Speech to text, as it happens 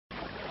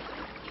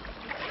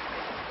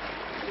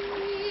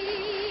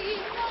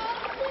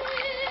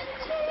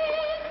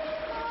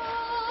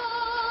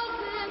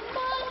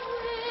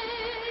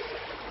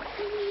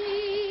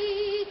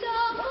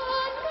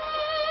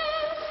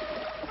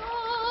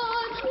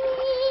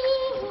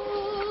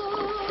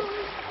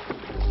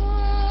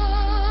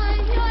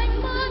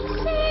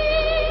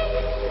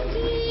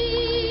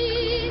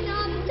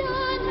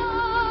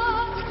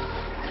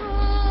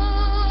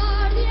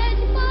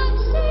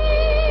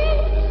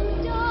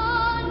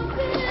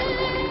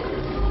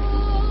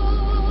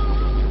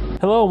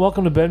Hello and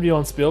welcome to Benview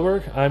on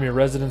Spielberg. I'm your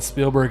resident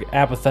Spielberg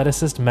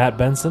apatheticist, Matt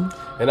Benson.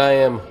 And I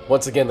am,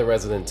 once again, the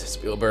resident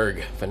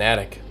Spielberg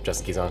fanatic,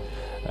 Justin Keyson.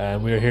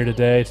 And we are here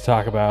today to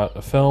talk about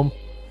a film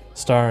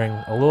starring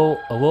a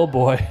little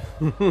boy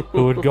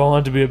who would go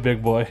on to be a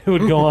big boy, who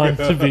would go on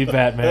to be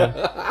Batman.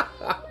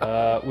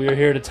 We are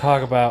here to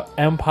talk about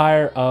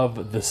Empire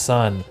of the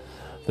Sun.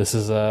 This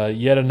is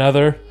yet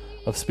another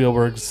of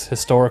Spielberg's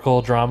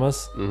historical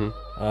dramas.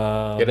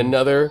 Yet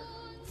another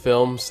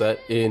film set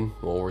in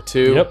World War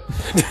II. Yep.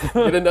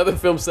 Yet another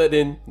film set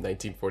in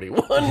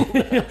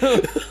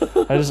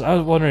 1941. I was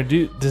wondering,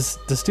 does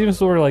Steven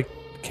Spielberg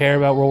care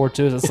about World War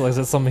II? Is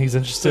that something he's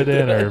interested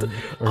in, or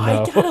no?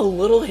 I got a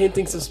little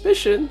hinting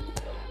suspicion.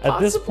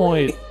 At this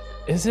point,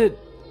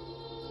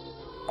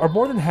 are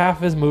more than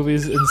half his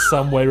movies in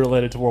some way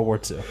related to World War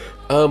II?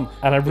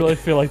 And I really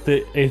feel like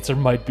the answer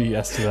might be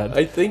yes to that.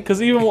 I think because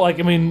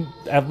even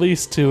at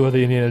least two of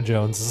the Indiana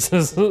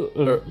Joneses.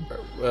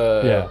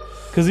 Yeah,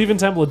 because even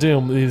Temple of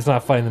Doom, he's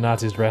not fighting the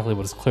Nazis directly,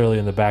 but it's clearly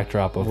in the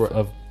backdrop of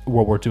World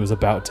War II is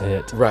about to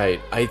hit.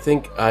 Right. I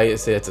think I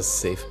say it's a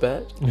safe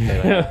bet,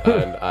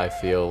 and I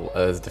feel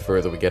as the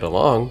further we get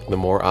along, the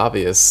more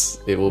obvious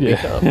it will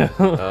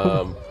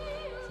become.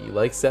 He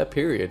likes that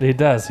period. He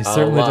does. He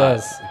certainly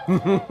does.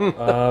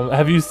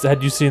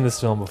 Had you seen this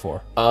film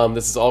before?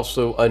 This is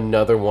also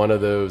another one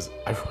of those,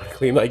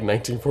 ironically, like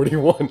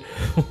 1941.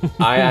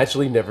 I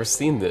actually never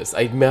seen this.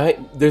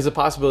 There's a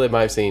possibility I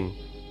might have seen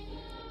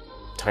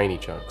tiny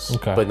chunks,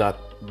 but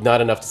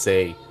not enough to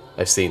say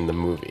I've seen the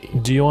movie.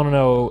 Do you want to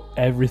know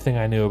everything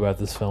I knew about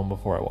this film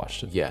before I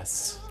watched it?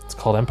 Yes. It's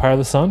called Empire of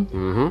the Sun.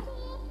 Mm-hmm.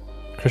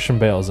 Christian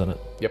Bale's in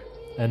it. Yep.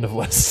 End of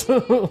list.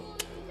 Steven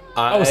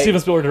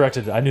Spielberg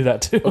directed it. I knew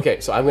that too. Okay,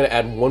 so I'm going to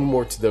add one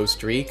more to those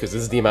three, because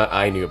this is the amount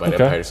I knew about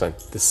Empire of the Sun.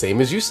 The same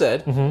as you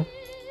said. Mm-hmm.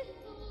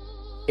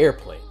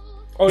 Airplane.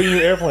 Oh, you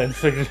knew Airplane.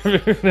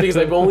 Because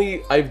I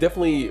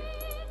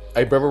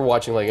remember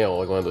watching one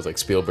of those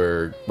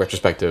Spielberg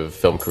retrospective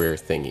film career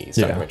thingies,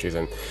 documentaries,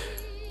 and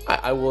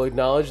I will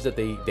acknowledge that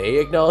they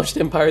acknowledged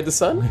Empire of the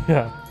Sun.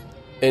 Yeah.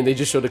 And they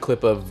just showed a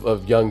clip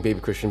of young baby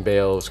Christian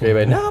Bale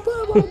screaming, "No,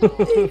 blah, blah,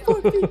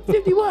 51,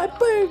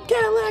 boom,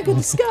 Cadillac in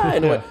the sky."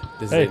 And I went,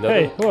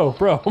 hey, whoa,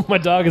 bro, my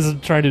dog is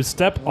trying to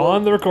step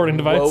on the recording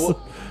device.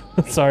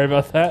 Sorry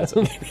about that.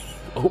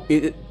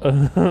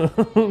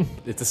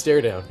 It's a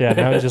stare down. Yeah,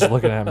 now he's just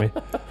looking at me.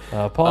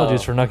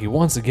 Apologies for Nucky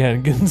once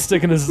again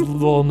sticking his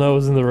little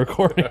nose in the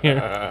recording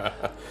here.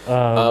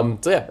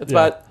 That's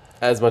about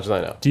as much as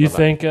I know. Do you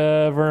think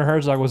Werner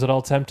Herzog was at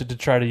all tempted to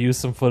try to use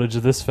some footage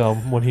of this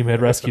film when he made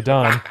Rescue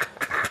Dawn,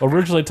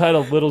 originally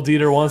titled Little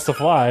Dieter Wants to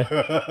Fly,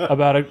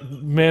 about a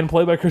man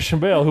played by Christian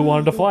Bale who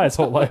wanted to fly his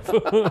whole life?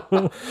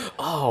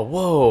 Oh,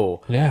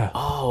 whoa. Yeah.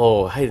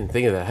 Oh, I didn't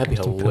think of that. That'd be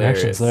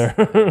hilarious. Connections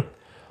there.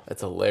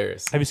 That's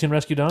hilarious. Have you seen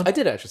Rescue Dawn? I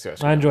did actually see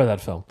Rescue Dawn. I enjoy that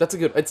film. That's a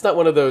good... It's not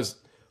one of those,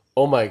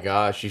 oh my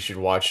gosh, you should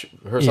watch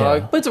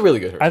Herzog, but it's a really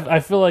good Herzog. I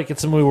feel like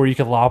it's a movie where you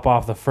could lop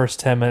off the first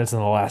 10 minutes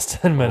and the last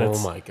 10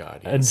 minutes. Oh my god,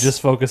 yes. And just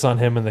focus on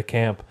him in the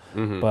camp.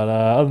 Mm-hmm. But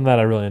other than that,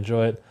 I really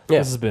enjoy it. Yeah.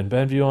 This has been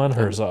Benview on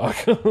Herzog.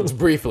 It's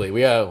briefly.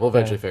 We'll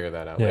eventually figure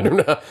that out. Yeah.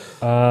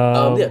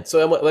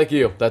 So I'm like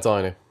you. That's all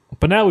I know.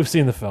 But now we've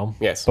seen the film.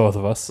 Yes. Both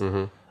of us.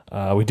 Mm-hmm.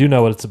 We do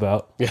know what it's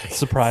about. Yeah.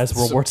 Surprise,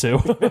 World War II.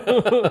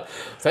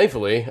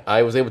 Thankfully,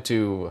 I was able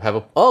to have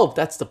a... Oh,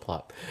 that's the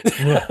plot.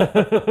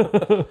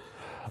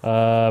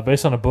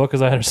 Based on a book,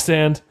 as I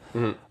understand.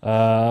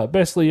 Mm-hmm.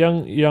 Basically,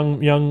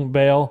 young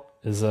Bale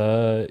is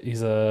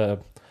he's a...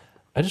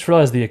 I just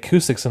realized the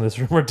acoustics in this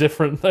room are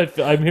different.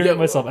 I'm hearing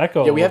myself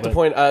echo. Yeah, we have to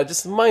point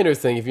just a minor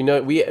thing. If you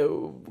know, we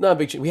not a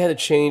big. We had to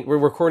change. We're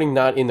recording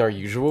not in our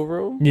usual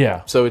room.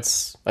 Yeah, so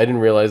it's. I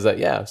didn't realize that.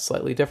 Yeah,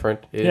 slightly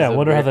different. I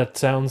wonder how that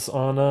sounds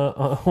on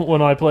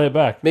when I play it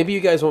back. Maybe you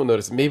guys won't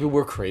notice. Maybe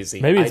we're crazy.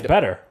 Maybe it's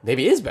better.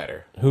 Maybe it is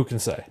better. Who can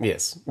say?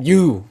 Yes,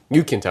 you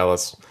can tell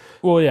us.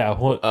 Well, yeah.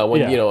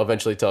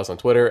 Eventually tell us on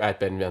Twitter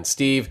at Ben on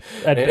Steve.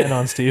 At Ben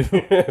on Steve.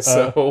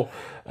 So.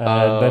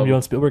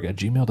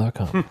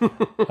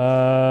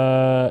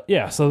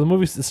 BenViewOnSpielberg@gmail.com. So the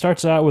movie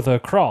starts out with a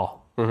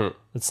crawl. Mm-hmm.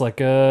 It's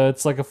like a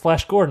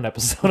Flash Gordon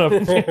episode of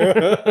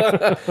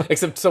it.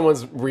 Except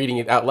someone's reading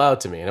it out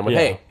loud to me, and I'm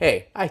like,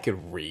 hey, I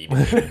could read.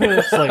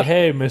 It's like,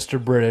 hey,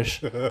 Mr.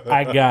 British,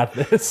 I got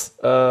this.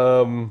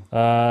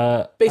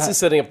 Basically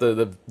setting up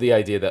the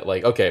idea that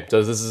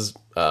so this is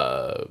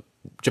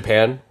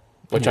Japan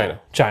or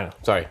China. China.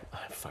 Sorry.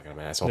 Fucking I'm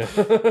an asshole.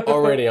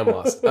 Already I'm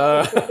lost.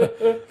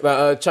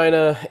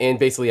 China, and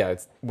basically,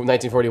 it's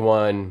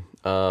 1941.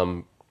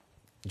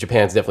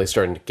 Japan's definitely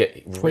starting to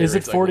get... Wait, is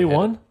it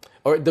 41?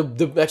 Or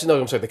actually, no,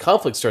 I'm sorry. The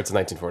conflict starts in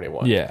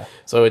 1941. Yeah.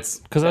 So it's...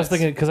 Because I was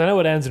thinking... Because I know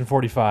it ends in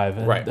 45.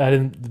 And right.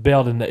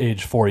 Bale didn't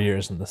age 4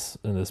 years in this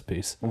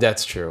piece.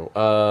 That's true.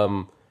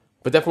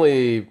 But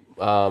definitely...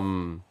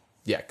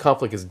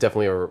 conflict is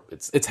definitely...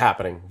 It's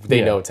happening. They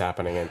know it's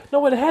happening. And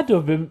no, it had to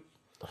have been...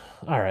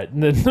 All right.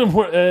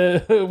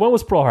 When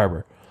was Pearl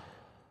Harbor?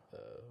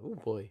 Oh,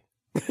 boy.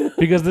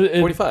 Because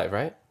 45,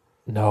 right?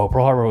 No,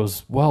 Pearl Harbor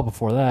was well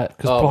before that.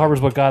 Because Pearl Harbor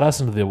is what got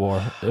us into the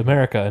war,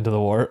 America into the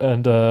war,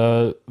 and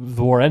the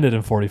war ended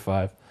in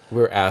 45.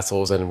 we're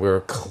assholes and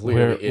we're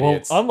clearly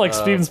idiots. Well, unlike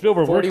Steven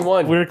Spielberg,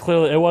 41. We're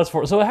clearly it was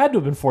 4, so it had to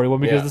have been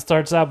 41 because Yeah. it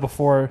starts out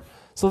before.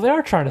 So they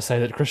are trying to say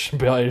that Christian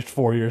Bale aged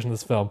 4 years in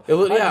this film. Yeah,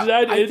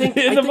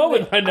 In the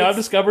moment right now, I've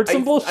discovered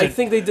some bullshit. I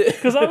think they did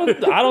Because I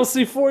don't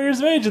see 4 years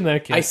of age in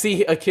that kid. I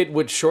see a kid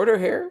with shorter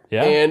hair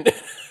Yeah. and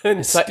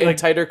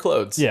tighter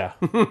clothes. Yeah,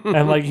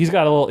 and like he's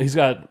got a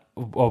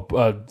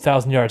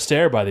 1,000-yard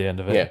stare by the end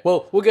of it. Yeah.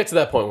 Well, we'll get to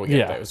that point when we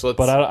get there. So let's,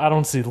 but I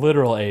don't see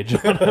literal age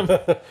on him.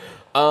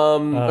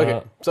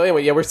 okay. So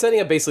anyway, yeah, we're setting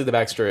up basically the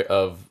backstory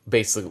of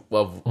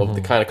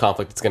the kind of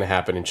conflict that's going to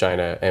happen in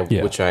China and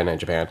with China and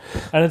Japan.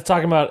 And it's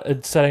talking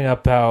about setting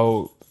up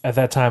how at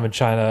that time in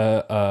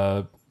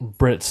China,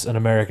 Brits and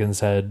Americans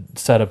had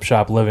set up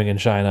shop living in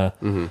China,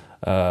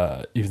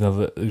 even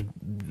though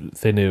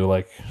they knew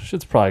like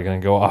shit's probably going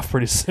to go off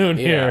pretty soon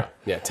here.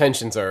 Yeah,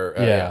 tensions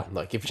are.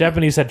 Like if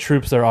Japanese had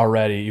troops there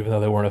already, even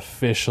though they weren't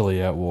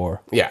officially at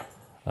war. Yeah.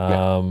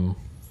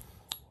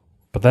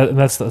 But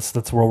that's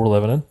the world we're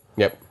living in.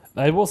 Yep.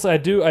 I will say I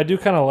do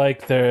kind of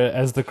like there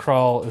as the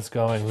crawl is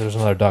going. There's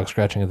another dog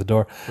scratching at the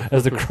door.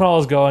 As the crawl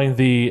is going,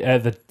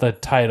 the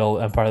title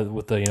Empire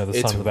with the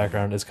sun in the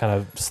background is kind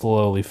of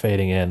slowly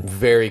fading in.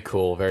 Very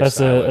cool. Very That's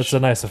stylish. a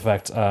nice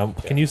effect.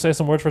 Can you say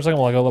some words for a second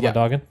while I go let my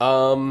dog in?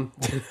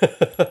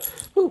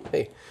 Ooh,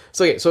 hey.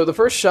 So the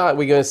first shot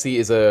we're going to see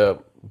is a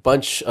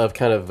bunch of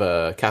kind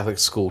of Catholic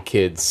school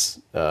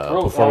kids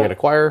performing in a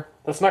choir.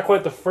 That's not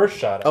quite the first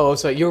shot. Oh,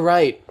 so you're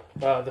right.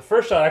 The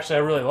first shot actually I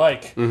really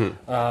like.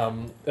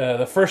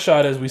 The first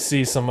shot is we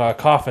see some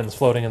coffins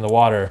floating in the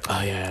water.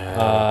 Oh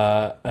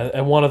yeah.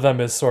 And one of them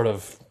is sort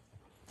of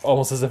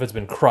almost as if it's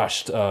been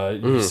crushed.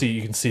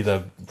 You can see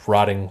the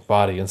rotting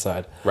body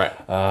inside. Right.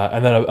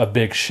 And then a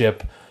big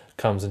ship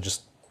comes and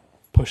just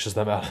pushes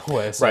them out of the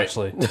way,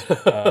 essentially.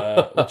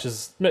 Which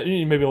is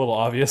maybe a little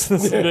obvious.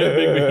 This big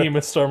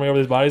behemoth storming over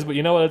these bodies, but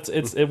you know what?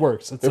 It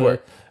works. It's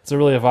a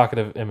really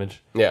evocative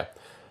image. Yeah.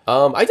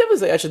 I definitely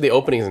say actually the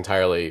opening is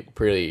entirely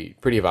pretty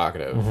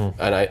evocative,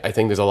 and I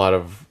think there's a lot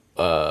of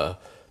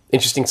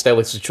interesting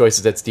stylistic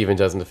choices that Steven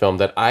does in the film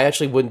that I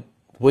actually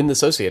wouldn't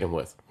associate him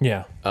with.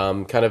 Yeah.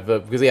 Kind of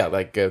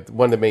because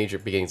one of the major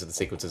beginnings of the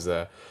sequence is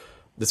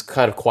this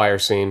kind of choir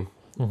scene.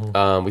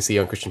 We see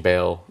young Christian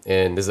Bale,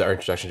 and this is our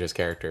introduction to his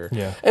character.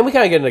 Yeah. And we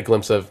kind of get a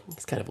glimpse of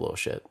he's kind of a little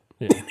shit.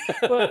 Yeah.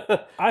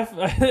 But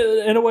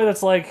in a way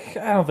that's like,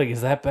 I don't think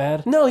he's that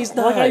bad. No, he's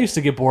not. Like, I used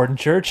to get bored in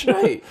church.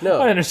 Right, no.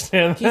 I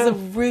understand that. He's a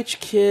rich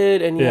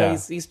kid, and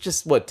he's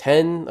just, what,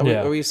 10?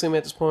 Are we assuming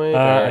at this point?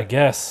 I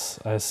guess.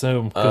 I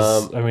assume.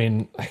 Because,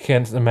 I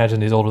can't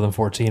imagine he's older than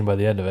 14 by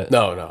the end of it.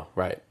 No,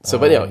 right. So,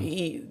 but,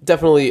 he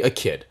definitely a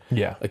kid.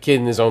 Yeah. A kid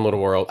in his own little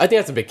world. I think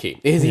that's a big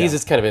key. He's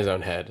just kind of in his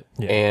own head.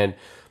 Yeah. And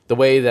the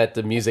way that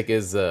the music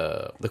is,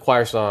 the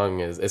choir song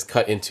is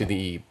cut into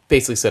the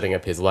basically setting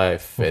up his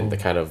life and the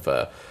kind of,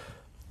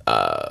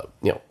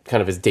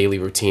 kind of his daily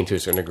routine to a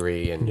certain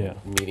degree, and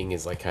meeting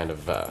his like kind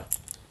of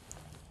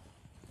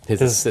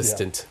his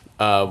assistant,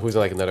 who's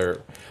like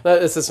another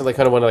assistant, like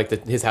kind of one of like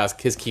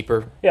his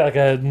keeper. Yeah, like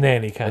a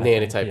nanny kind of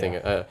nanny type thing.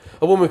 A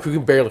woman who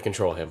can barely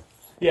control him.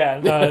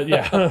 Yeah,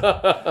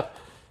 yeah.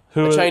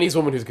 A Chinese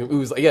woman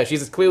who's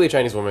she's clearly a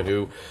Chinese woman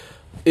who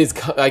is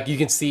like, you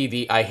can see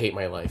the I hate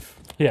my life.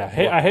 Yeah,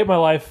 I hate my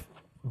life,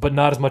 but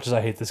not as much as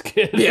I hate this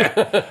kid.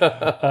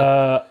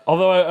 Yeah.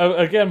 Although,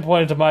 I again,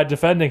 pointing to my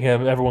defending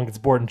him, everyone gets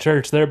bored in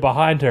church. They're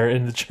behind her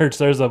in the church.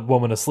 There's a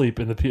woman asleep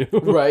in the pew.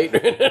 Right.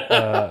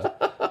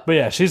 But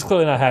yeah, she's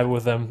clearly not happy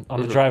with him.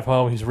 On the drive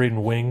home, he's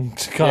reading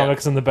Winged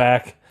comics in the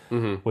back,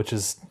 which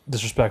is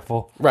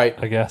disrespectful. Right.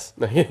 I guess.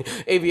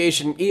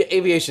 Aviation's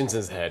in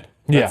his head.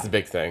 That's the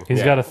big thing.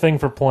 He's got a thing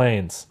for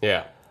planes.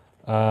 Yeah.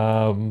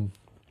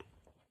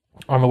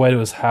 On the way to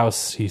his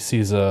house, he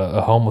sees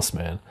a homeless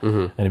man,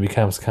 and he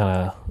becomes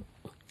kind of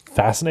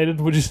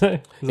fascinated. Would you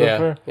say? Is that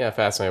fair? Yeah,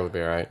 fascinated would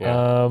be all right.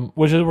 Yeah.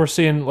 Which is, we're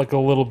seeing like a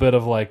little bit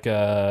of like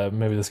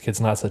maybe this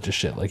kid's not such a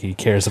shit. Like he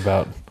cares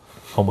about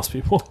homeless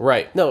people.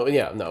 Right. No.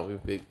 Yeah. No.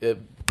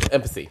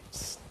 Empathy.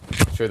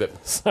 Sure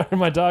that. Sorry,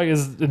 my dog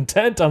is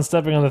intent on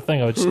stepping on the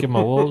thing. I would just give him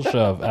a little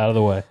shove out of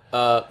the way.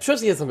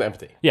 Shows he has some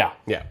empathy. Yeah.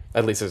 Yeah.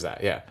 At least there's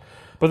that. Yeah.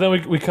 But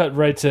then we cut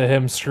right to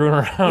him screwing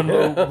around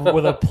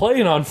with a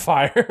plane on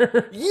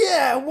fire.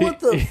 Yeah, what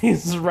the?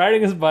 He's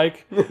riding his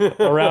bike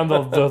around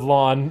the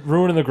lawn,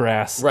 ruining the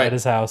grass at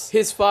his house.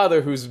 His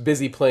father, who's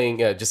busy playing,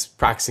 just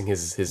practicing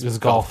his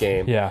golf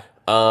game. Yeah.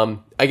 I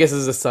guess this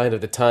is a sign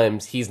of the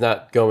times. He's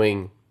not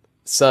going,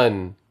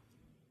 son,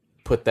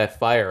 put that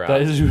fire out.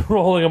 That is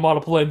rolling him on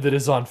a plane that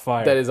is on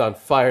fire. That is on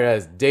fire. That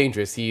is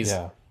dangerous.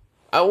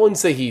 I wouldn't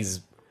say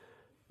he's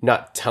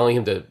not telling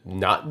him to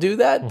not do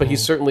that, but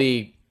he's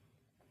certainly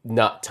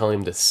not telling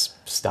him to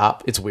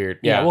stop. It's weird.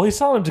 Yeah, well, he's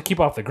telling him to keep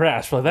off the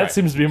grass. But that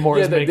seems to be more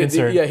his main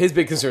concern. Yeah, his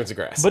big concern is the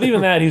grass. But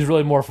even that, he's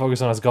really more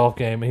focused on his golf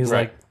game. And he's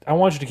like, I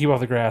want you to keep off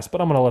the grass, but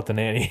I'm going to let the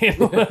nanny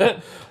handle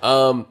it.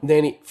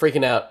 Nanny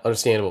freaking out,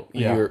 understandable.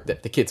 Yeah.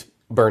 The kid's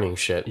burning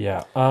shit.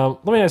 Yeah.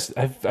 Let me ask,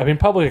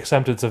 public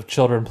acceptance of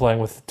children playing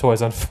with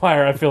toys on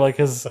fire, I feel like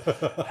has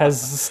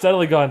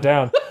steadily gone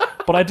down.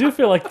 But I do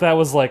feel like that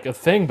was like a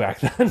thing back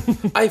then.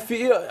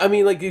 I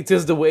mean, like, it's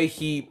just the way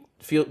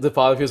the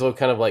father feels so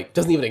kind of like,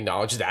 doesn't even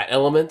acknowledge that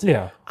element.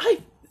 Yeah.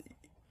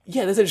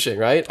 Yeah, that's interesting,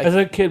 right? As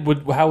a kid,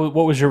 what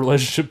was your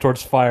relationship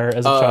towards fire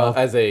as a child?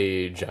 As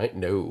a giant,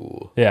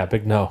 no. Yeah,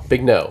 big no.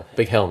 Big no.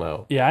 Big hell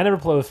no. Yeah, I never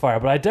played with fire,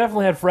 but I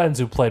definitely had friends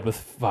who played with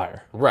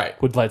fire. Right.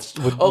 Would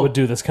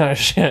do this kind of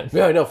shit.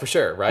 Yeah, no, for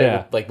sure, right?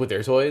 Yeah. With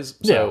their toys.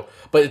 So, Yeah.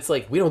 But it's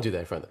like, we don't do that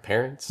in front of the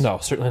parents. No,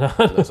 certainly not.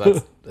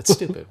 So that's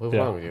stupid. What's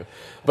wrong with you?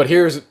 But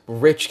here's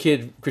rich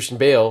kid Christian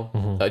Bale,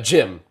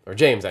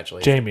 James,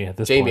 actually. Jamie at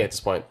this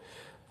point.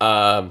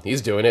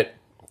 He's doing it.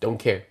 Don't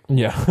care.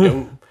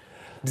 Yeah.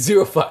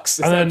 Zero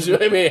fucks. And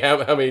then,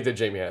 how many did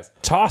Jamie has?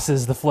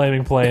 Tosses the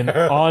flaming plane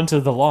onto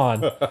the lawn,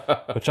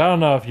 which I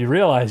don't know if you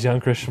realize, young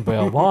Christian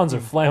Bale, lawns are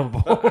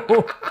flammable.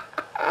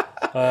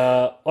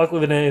 Luckily,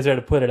 the nanny's there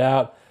to put it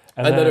out.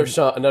 And another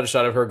shot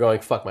of her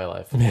going, "Fuck my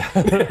life."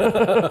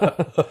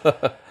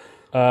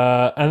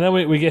 And then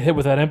we get hit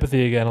with that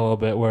empathy again a little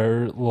bit,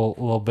 where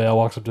little Bale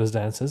walks up to his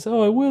dad and says,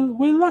 "Oh,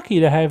 we're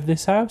lucky to have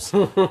this house,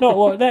 not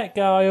like that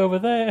guy over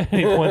there." And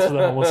he points to the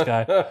homeless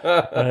guy,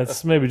 and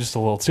it's maybe just a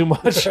little too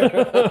much.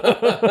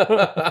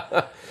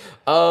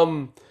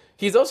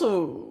 He's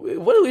also,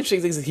 one of the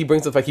interesting things that he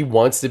brings up, like, he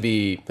wants to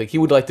be, like, he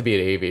would like to be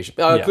an aviation.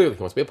 Clearly, he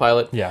wants to be a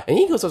pilot. Yeah. And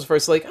he goes as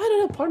first, like, I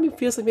don't know, part of me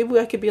feels like maybe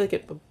I could be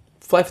like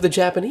fly for the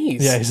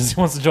Japanese. Yeah, he says he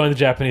wants to join the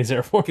Japanese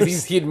Air Force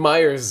because he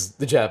admires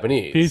the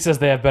Japanese. He says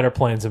they have better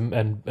planes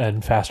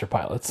and faster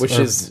pilots, which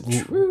is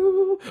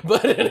true.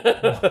 But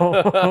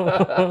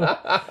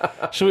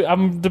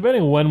I'm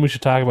debating when we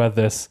should talk about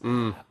this.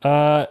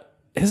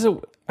 Is it?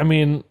 I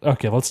mean,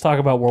 okay, let's talk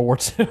about World War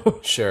II.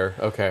 Sure.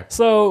 Okay.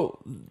 So,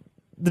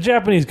 the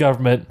Japanese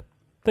government,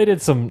 they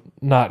did some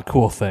not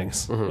cool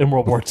things in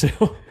World War II.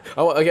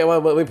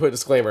 Let me put a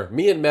disclaimer.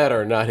 Me and Matt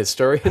are not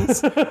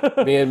historians.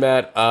 Me and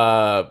Matt,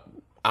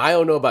 I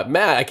don't know about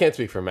Matt. I can't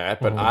speak for Matt,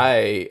 but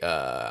my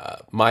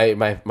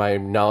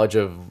knowledge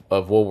of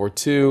World War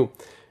II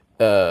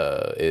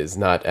is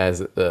not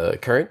as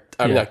current.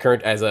 I'm not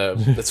current as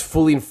that's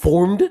fully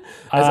informed as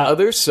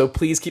others. So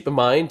please keep in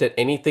mind that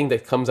anything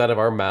that comes out of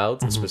our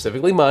mouths, and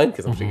specifically mine,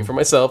 because I'm speaking for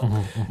myself,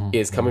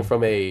 is coming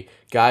from a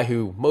guy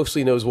who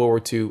mostly knows World War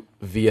II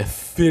via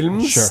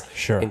films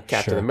and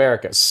Captain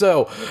America.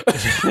 So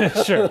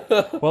sure.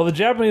 Well, the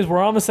Japanese were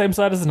on the same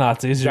side as the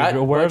Nazis. You're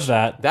aware of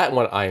that. That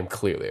one I am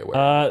clearly aware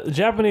of. The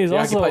Japanese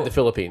also occupied the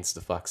Philippines. The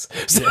fucks.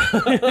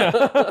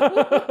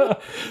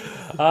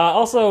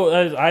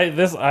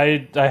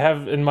 I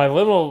have in my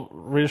little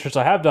research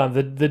I have done,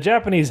 the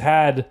Japanese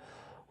had,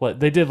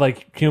 they did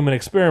like human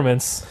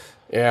experiments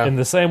in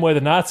the same way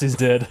the Nazis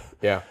did.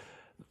 Yeah.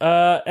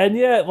 And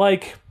yet,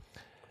 like,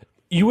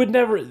 you would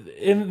never,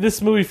 in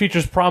this movie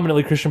features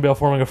prominently Christian Bale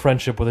forming a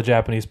friendship with a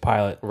Japanese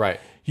pilot. Right.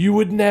 You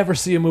would never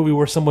see a movie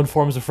where someone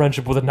forms a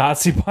friendship with a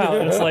Nazi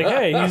pilot. It's like,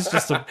 hey, he's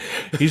just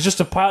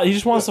a pilot. He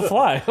just wants to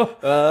fly.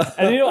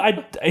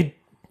 And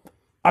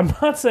I'm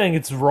not saying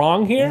it's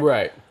wrong here.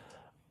 Right.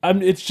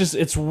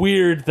 It's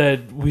weird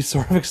that we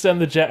sort of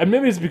extend the and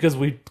maybe it's because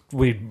we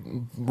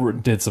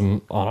did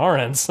some on our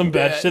end some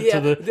bad shit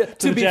to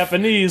the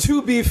Japanese.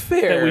 To be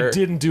fair, that we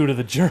didn't do to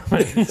the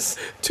Germans.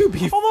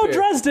 Although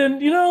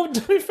Dresden,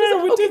 to be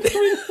fair, we did.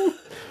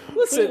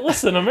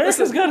 Listen,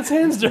 America's got its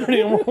hands dirty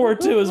in World War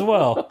II as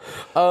well.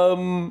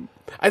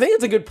 I think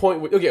it's a good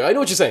point. Okay, I know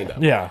what you're saying though.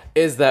 Yeah,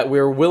 is that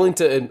we're willing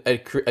to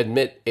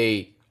admit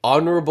a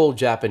honorable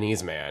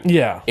Japanese man.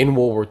 In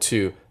World War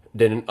II.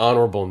 Than an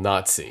honorable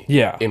Nazi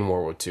in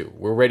World War II.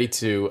 We're ready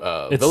to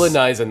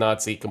villainize a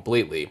Nazi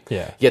completely.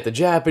 Yeah. Yet the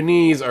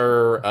Japanese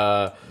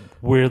are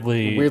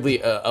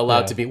weirdly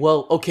allowed to be,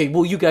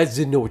 you guys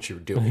didn't know what you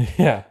were doing.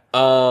 Yeah.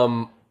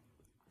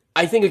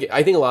 I think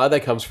a lot of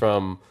that comes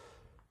from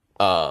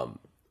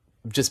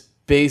just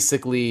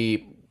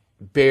basically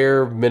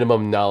bare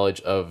minimum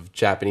knowledge of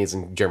Japanese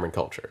and German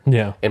culture.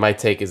 Yeah. And my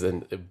take is a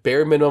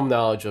bare minimum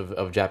knowledge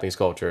of Japanese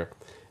culture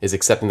is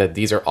accepting that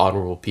these are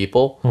honorable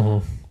people.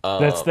 Mm-hmm.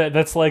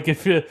 That's like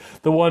if you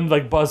the one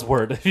like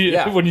buzzword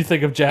when you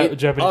think of Japanese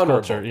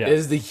culture. Yeah,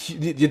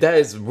 that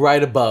is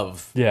right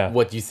above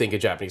what you think a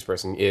Japanese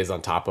person is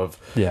on top of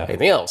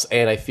anything else.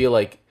 And I feel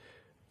like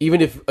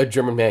even if a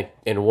German man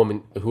and a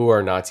woman who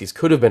are Nazis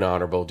could have been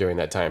honorable during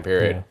that time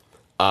period,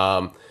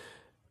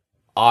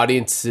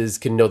 audiences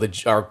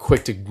are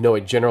quick to know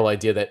a general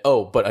idea that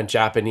but on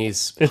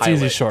Japanese it's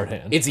easy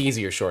shorthand. It's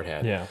easier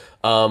shorthand. Yeah.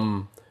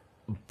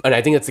 And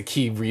I think that's the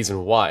key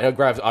reason why.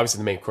 Obviously,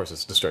 the main course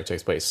of the story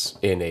takes place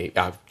in a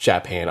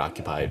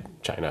Japan-occupied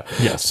China.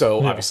 Yes.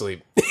 So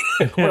obviously,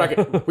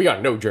 we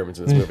got no Germans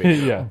in this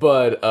movie.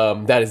 But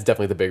that is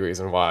definitely the big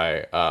reason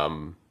why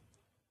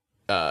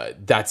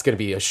that's going to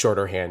be a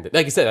shorter hand.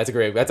 Like you said,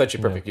 that's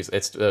actually perfect use.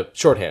 It's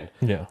shorthand.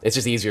 Yeah. It's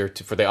just easier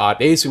for the audience.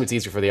 They assume it's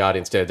easier for the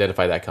audience to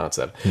identify that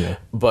concept. Yeah.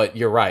 But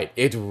you're right.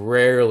 It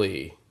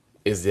rarely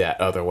is that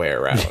other way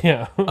around.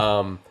 Yeah.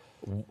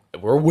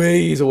 We're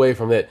ways away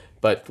from it.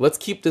 But let's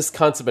keep this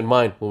concept in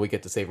mind when we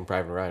get to Saving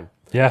Private Ryan.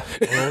 Yeah,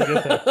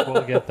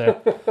 we'll get there.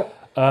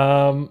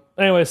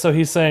 Anyway, so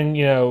he's saying,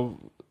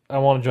 I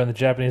want to join the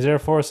Japanese Air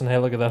Force, and hey,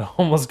 look at that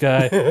homeless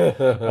guy.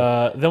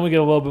 Then we get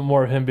a little bit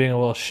more of him being a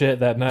little shit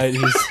that night.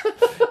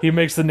 He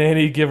makes the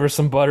nanny give her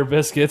some butter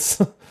biscuits.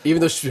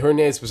 Even though her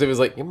nanny specifically was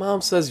like, your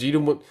mom says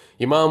your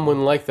mom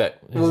wouldn't like that.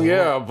 Well,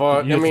 yeah,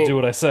 but You have to do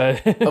what I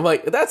say. I'm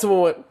like, that's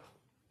what.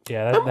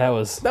 Yeah, that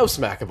was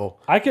smackable.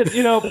 I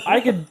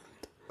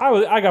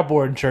got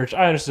bored in church.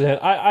 I understand.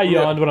 I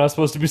yawned when I was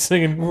supposed to be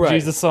singing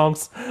Jesus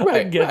songs.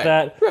 I get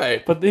that.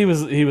 Right. But that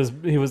was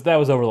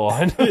over the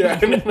line. Yeah.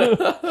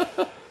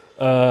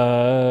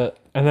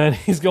 And then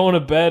he's going to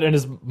bed, and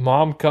his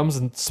mom comes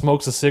and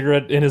smokes a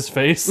cigarette in his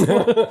face.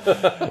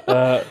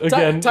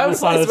 Again, time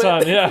sign of the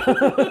time. Yeah.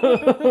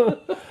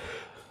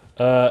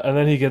 And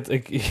then he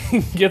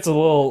gets a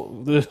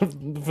little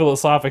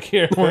philosophic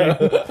here, where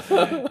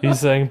he's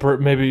saying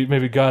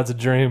maybe God's a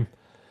dream.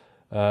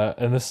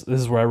 And this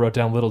is where I wrote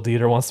down Little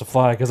Dieter Wants to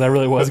Fly, because I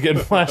really was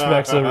getting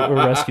flashbacks of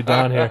Rescue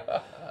Dawn here.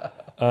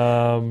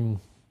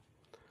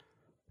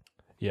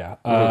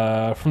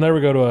 From there we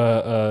go to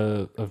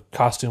a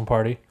costume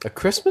party. A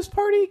Christmas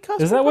party?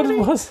 Is that what it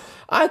was?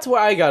 That's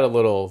where I got a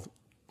little...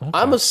 Okay.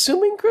 I'm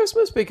assuming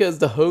Christmas because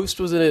the host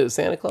was in a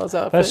Santa Claus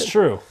outfit. That's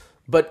true.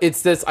 But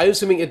it's this... I'm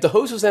assuming if the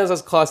host was Santa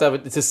Claus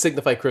outfit, it's to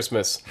signify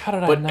Christmas. How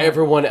did I know? But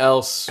everyone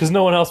else... Because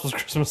no one else was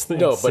Christmas themed.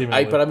 No,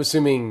 but I'm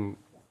assuming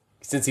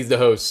since he's the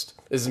host...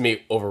 This is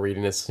me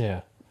overreading this.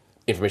 Yeah.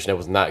 Information that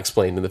was not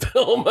explained in the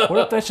film. What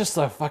if that's just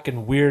a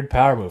fucking weird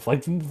power move?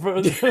 Like,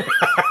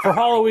 for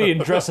Halloween,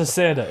 dress as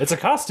Santa. It's a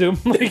costume.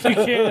 Like, you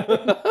can't...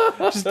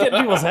 Just get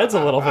in people's heads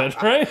a little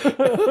bit, right?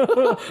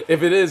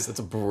 If it is, it's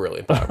a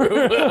brilliant power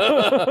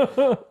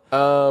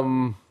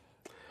move.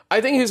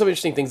 I think here's some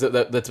interesting things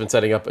that's been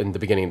setting up in the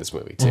beginning of this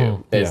movie,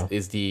 too.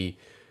 Is the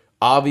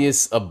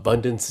obvious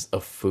abundance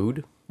of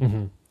food.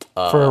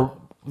 For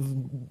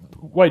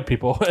white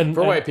people and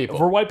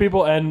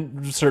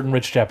certain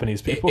rich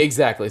Japanese people.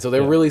 Exactly. So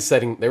they're really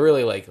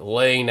like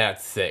laying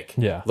that thick.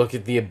 Yeah. Look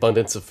at the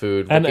abundance of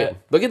food. And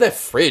look at that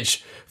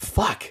fridge.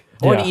 Fuck.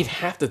 I want to eat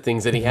half the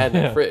things that he had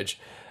in the fridge.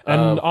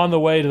 And on the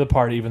way to the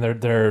party, even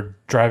they're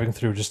driving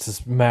through just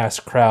this mass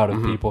crowd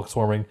of people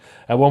swarming.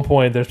 At one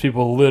point, there's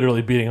people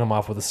literally beating them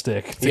off with a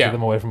stick to get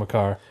them away from a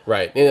car.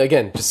 Right. And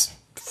again, just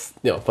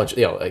a bunch.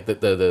 Like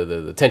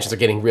the tensions are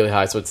getting really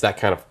high. So it's that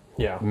kind of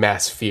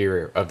mass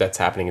fear of that's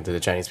happening to the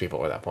Chinese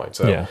people at that point.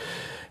 So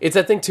it's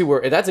that thing too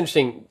where that's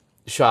interesting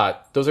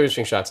shot. Those are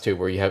interesting shots too,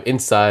 where you have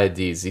inside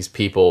these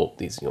people,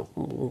 these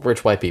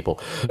rich white people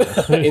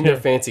in their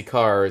fancy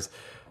cars,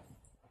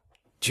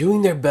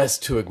 doing their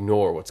best to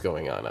ignore what's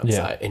going on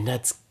outside, and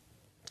that's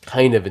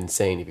kind of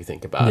insane if you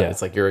think about it.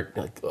 It's like you're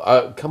like,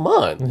 come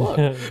on, look.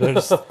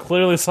 There's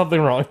clearly something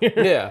wrong here.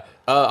 Yeah.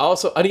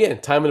 Also, and again,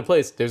 time and a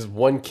place. There's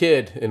one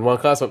kid in one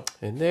costume,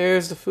 and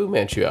there's the Fu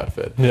Manchu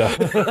outfit. Yeah.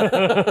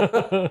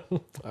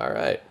 All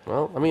right.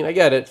 Well, I mean, I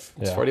get it.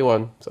 It's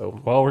 41.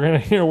 So. Well, we're gonna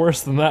hear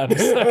worse than that in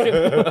a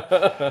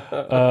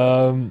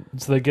second.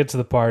 So they get to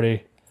the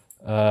party.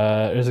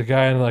 There's a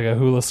guy in like a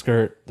hula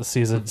skirt that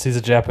sees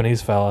a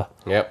Japanese fella.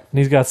 Yep. And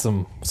he's got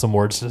some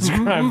words to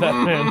describe that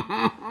man.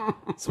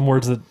 Some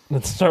words that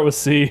start with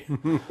C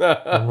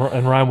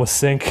and rhyme with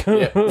sink.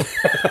 Yep.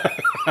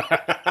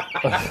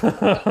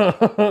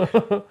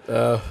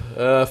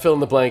 Fill in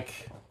the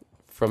blank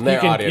from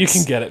their audience.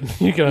 You can get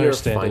it. You can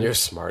understand fine. it. You're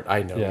smart.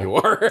 I know you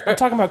are. I'm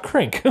talking about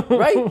Crink.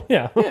 Right?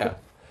 Yeah. Yeah.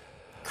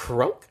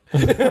 Crunk?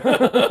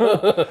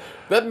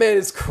 That man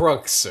is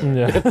crunk, sir.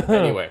 Yeah.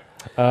 Anyway.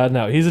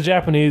 No, he's a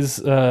Japanese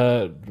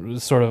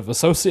sort of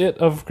associate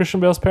of Christian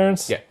Bale's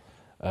parents.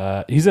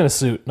 Yeah. He's in a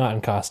suit, not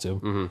in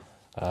costume.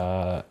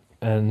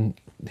 And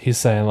he's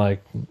saying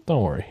like,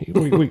 "Don't worry,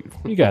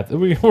 we got this.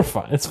 We're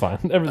fine. It's fine.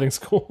 Everything's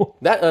cool."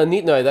 That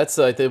neat. No, that's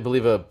I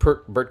believe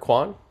Bert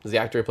Kwan is the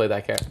actor who played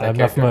that character. I'm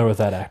not familiar with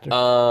that actor.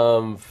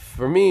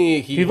 For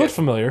me, he looked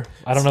familiar.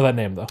 I don't know that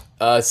name though.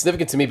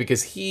 Significant to me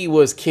because he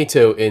was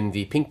Kato in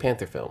the Pink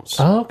Panther films.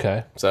 Oh,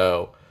 okay.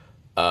 So,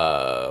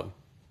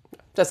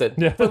 that's it.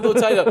 Yeah. A little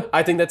title.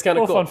 I think that's kind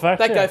of cool. Fun fact,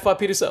 that guy fought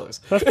Peter Sellers.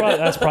 That's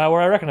probably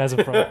where I recognize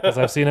him from, because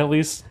I've seen at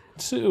least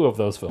 2 of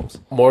those films.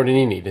 More than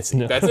you need to see.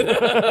 Yeah. That's it.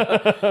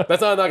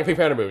 That's not knocking Pink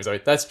Panther movies.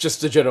 Right? That's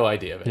just the general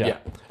idea of it. Yeah.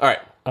 All right.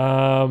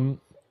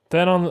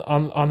 Then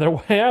on their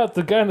way out,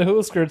 the guy in the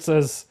hula skirt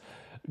says,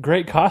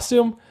 "Great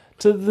costume."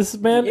 To this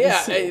man.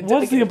 Yeah.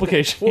 What's the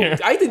implication here?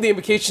 I think the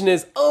implication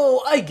is,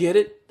 I get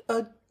it.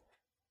 A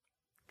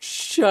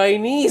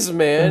Chinese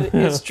man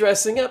is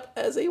dressing up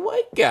as a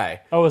white guy.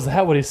 Oh, is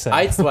that what he said?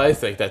 That's what I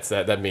think.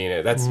 That mean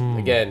it. That's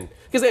again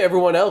because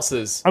everyone else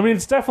is. I mean,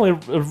 it's definitely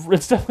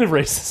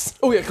racist.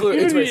 Oh yeah, clearly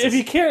it's racist. If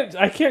you can't,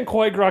 I can't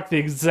quite grok the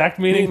exact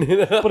meaning,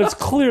 but it's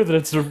clear that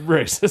it's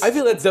racist. I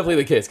feel that's definitely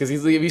the case because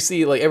if you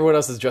see like everyone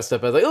else is dressed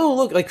up as like, oh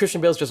look, like Christian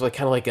Bale's just like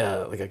kind of like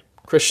a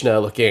Krishna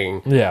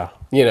looking. Yeah.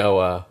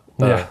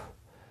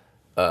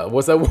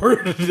 What's that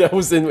word that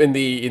was in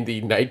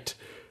the night?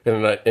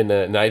 In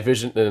the night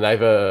vision, in the night,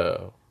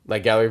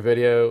 like gallery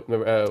video.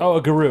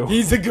 A guru.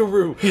 He's a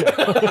guru.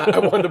 I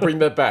wanted to bring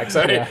that back.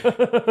 Sorry.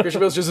 Christian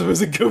Bale just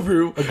was a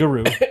guru. A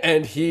guru.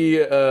 And he,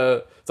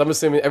 so I'm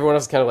assuming everyone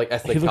else is kind of like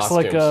ethnic He looks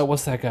costumes. like,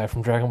 what's that guy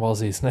from Dragon Ball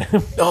Z's name?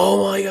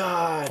 Oh my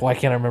god. Why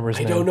can't I remember his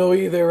name? I don't know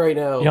either right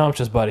now.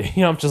 Yamcha's buddy.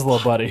 Yamcha's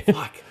little buddy.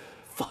 Fuck.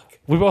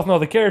 We both know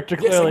the character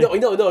clearly.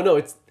 Yes, no.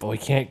 It's But we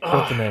can't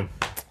quote the name.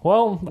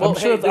 Well, I'm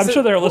hey,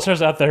 sure there are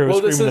listeners out there who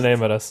are screaming the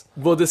name at us.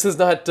 well. This is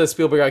not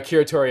Spielberg or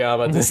Akira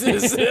Toriyama. This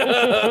is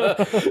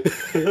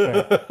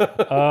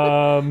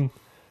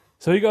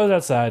So he goes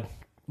outside.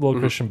 Little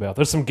Christian Bale.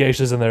 There's some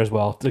geishas in there as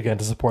well, again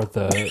to support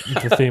the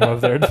theme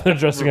of their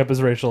dressing up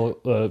as racial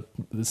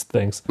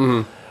things.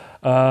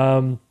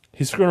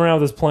 He's screwing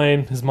around with his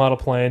plane, his model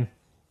plane.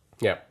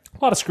 yeah. A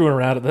lot of screwing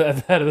around at the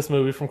head of this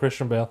movie from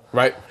Christian Bale.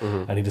 Right.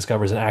 And he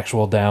discovers an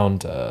actual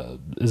downed.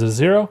 Is it a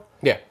Zero?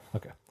 Yeah.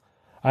 Okay.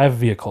 I have a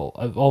vehicle.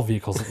 All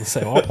vehicles look the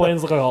same. All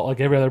planes look like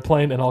every other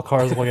plane, and all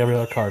cars look like every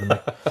other car to me.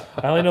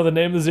 I only know the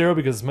name of the Zero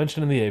because it's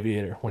mentioned in The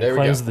Aviator when he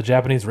claims that the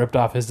Japanese ripped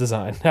off his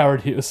design.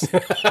 Howard Hughes.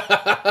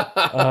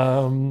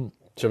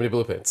 Show me the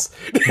blueprints.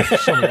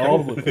 Show me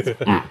all the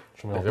blueprints.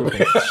 Show me all the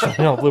blueprints. Show me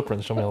all the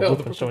blueprints. Show me all the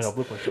blueprints. Show me all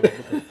the blueprints. Show me all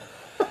the blueprints.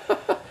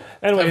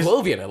 Anyways,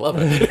 Pavlovian, I love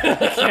it.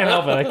 I can't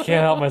help it. I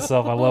can't help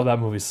myself. I love that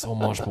movie so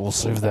much, but we'll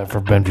save that for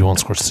Benview and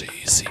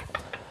Scorsese.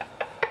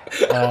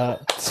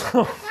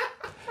 So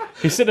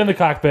he's sitting in the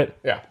cockpit.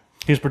 Yeah.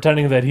 He's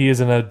pretending that he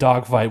is in a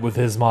dogfight with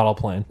his model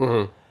plane.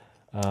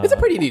 It's a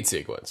pretty neat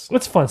sequence.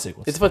 It's a fun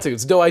sequence. It's a fun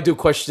sequence. Though I do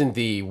question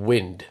the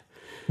wind.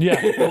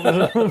 Yeah.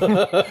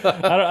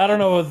 I don't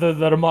know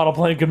that a model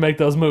plane could make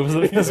those moves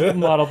that this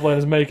model plane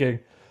is making.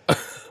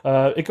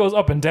 It goes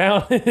up and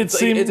down.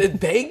 It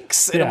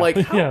banks, and I'm like,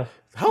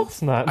 how?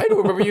 It's not. I don't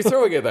remember you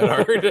throwing it that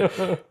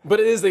hard. But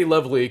it is a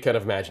lovely kind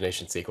of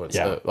imagination sequence.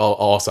 Yeah.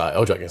 All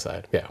joking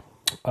aside. Yeah.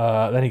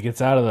 Then he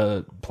gets out of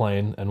the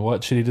plane, and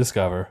what should he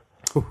discover?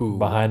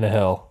 Behind the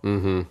hill.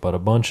 But a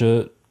bunch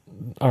of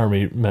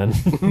army men.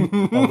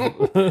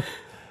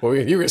 Well,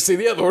 you were going to see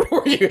the other one,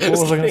 were you? What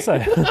was I going to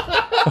say?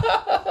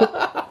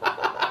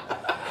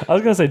 I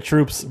was going to say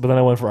troops, but then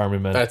I went for army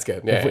men. That's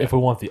good. Yeah, if we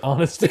want the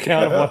honest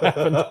account of what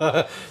happened.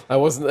 I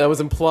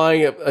was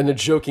implying it in a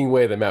joking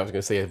way that Matt was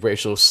going to say a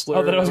racial slur.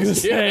 Oh, that I was going to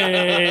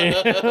say.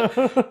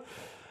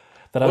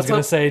 That I was going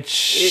to say. It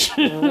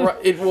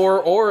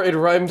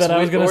rhymes. That I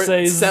was going to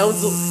say. It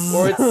sounds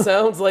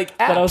like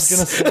apps. That I was going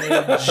to say.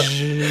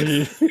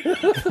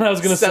 That I was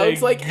going to say.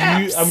 Sounds like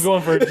apps. I'm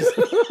going for just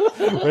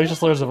racial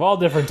slurs of all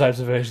different types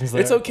of Asians.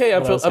 It's okay.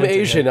 I'm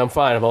Asian. I'm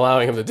fine. I'm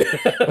allowing him to do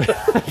it.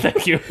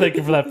 Thank you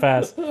for that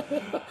pass.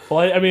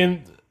 Well, I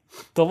mean,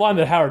 the line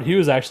that Howard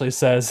Hughes actually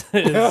says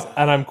is,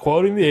 and I'm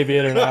quoting The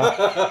Aviator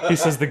now. He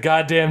says, "The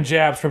goddamn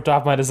Japs ripped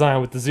off my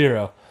design with the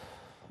Zero,"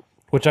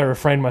 which I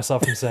refrained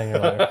myself from saying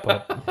earlier.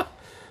 But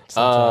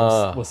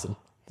sometimes, listen.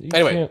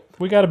 Anyway,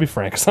 we got to be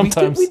frank.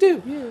 Sometimes we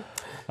do. Yeah.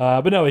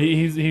 But no,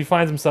 he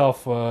finds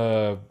himself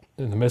in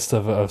the midst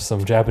of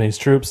some Japanese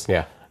troops.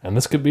 Yeah. And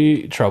this could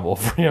be trouble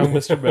for young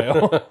Mr.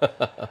 Bale.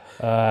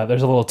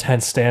 There's a little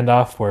tense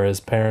standoff where his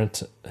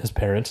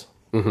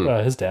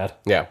dad.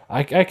 Yeah.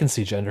 I can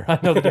see gender. I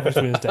know the difference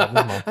between his dad and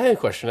his mom. I didn't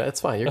question it.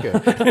 It's fine. You're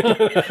good.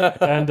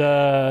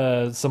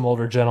 And some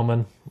older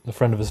gentleman, a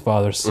friend of his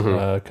father's,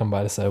 come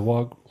by to say,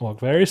 walk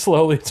very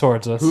slowly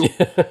towards us.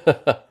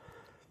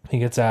 He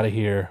gets out of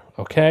here,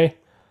 okay?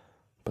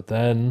 But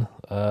then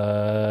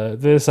they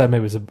decide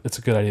maybe it's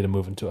a good idea to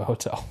move into a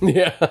hotel.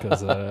 Yeah.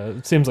 Because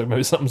it seems like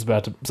maybe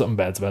something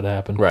bad's about to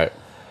happen. Right.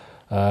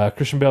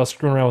 Christian Bale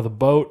screwing around with a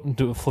boat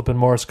and flipping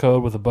Morse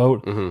code with a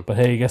boat. But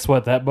hey, guess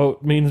what? That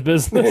boat means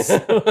business.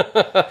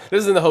 This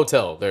is in the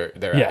hotel. They're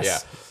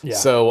yes. at. Yeah.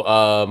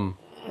 So,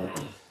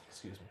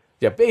 excuse me.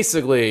 Yeah,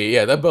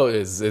 basically, that boat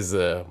is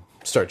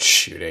starts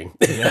shooting.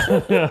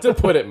 To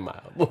put it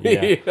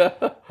mildly.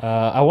 Yeah.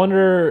 I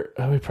wonder.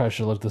 We probably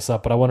should look this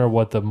up, but I wonder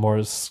what the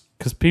Morse.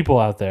 Because people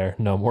out there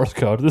know Morse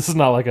code. This is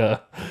not like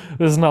a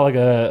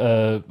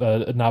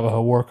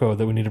Navajo war code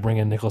that we need to bring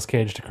in Nicolas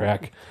Cage to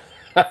crack.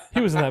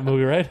 He was in that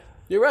movie, right?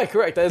 You're right,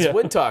 correct. That is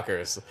Wind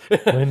Talkers.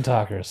 Wind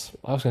Talkers.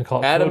 I was going to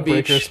call it Adam Code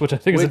Beach, Breakers, which I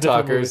think is a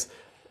different Talkers,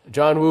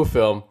 John Woo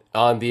film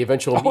on the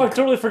eventual. Oh, I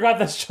totally forgot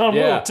that's John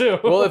Woo too.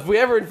 Well, if we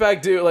ever, in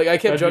fact, do I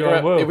kept joking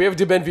around. Woo. If we ever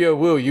do Benview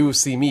Woo, you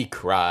see me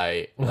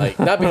cry.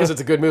 Not because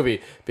it's a good movie,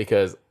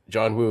 because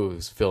John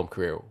Woo's film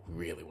career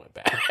really went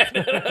bad,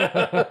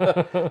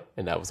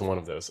 and that was one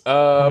of those.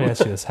 Let me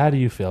ask you this: how do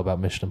you feel about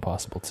Mission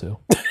Impossible 2?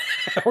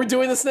 Are we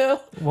doing this now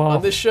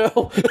on this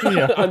show?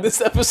 Yeah. On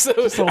this episode,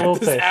 Just a little at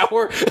this taste.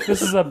 hour.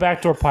 This is a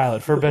backdoor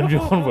pilot for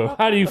Benview and Woo.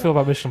 How do you feel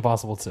about Mission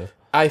Impossible 2?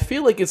 I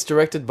feel like it's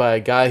directed by a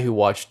guy who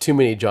watched too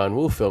many John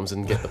Woo films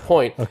and get the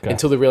point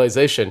until the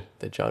realization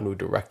that John Woo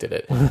directed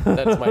it.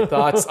 That's my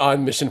thoughts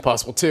on Mission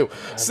Impossible 2.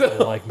 I really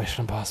like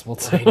Mission Impossible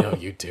 2. I know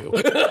you do.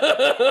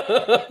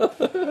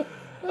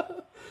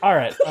 All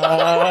right.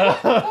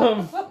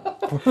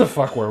 Where the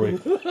fuck were we?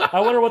 I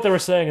wonder what they were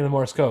saying in the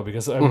Morse code,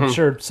 because I'm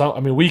sure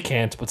we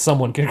can't, but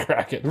someone can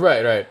crack it.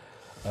 Right.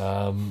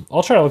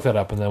 I'll try to look that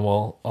up, and then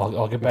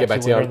I'll get back to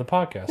you later in the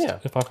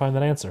podcast if I find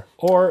that answer.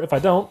 Or if I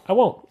don't, I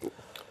won't.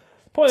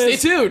 Stay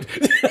tuned.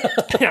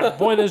 Yeah, the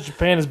point is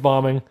Japan is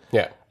bombing.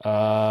 Yeah.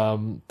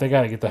 They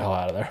got to get the hell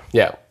out of there.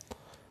 Yeah.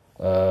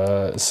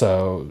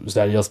 So his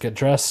dad yells, "Get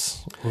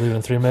dressed! We'll leave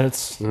in 3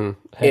 minutes." Mm-hmm.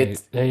 Hey,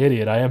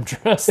 idiot! I am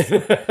dressed.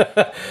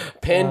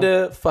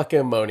 Panda fucking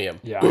ammonium.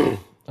 Yeah.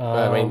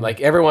 I mean,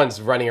 like everyone's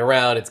running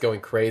around. It's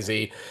going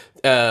crazy.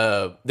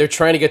 They're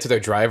trying to get to their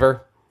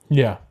driver.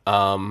 Yeah.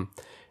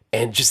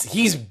 And just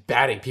he's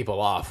batting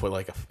people off with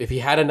like if he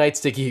had a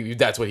nightstick,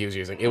 that's what he was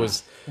using. It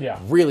was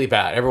really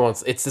bad.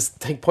 It's this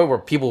point where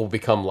people will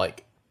become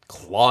like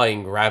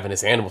clawing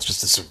ravenous animals just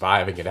to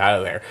survive and get out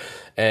of there,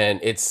 and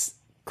it's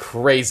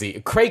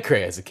crazy, cray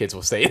cray as the kids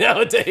will say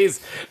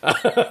nowadays.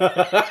 But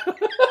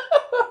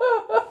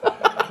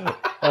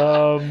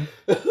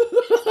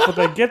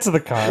they get to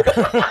the car.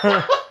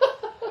 I'm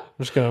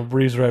just gonna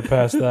breeze right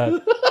past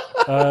that.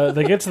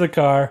 They get to the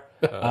car,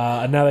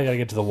 and now they got to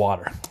get to the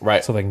water,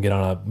 right? So they can get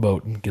on a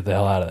boat and get the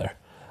hell out of there.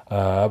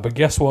 But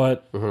guess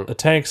what? The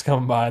tank's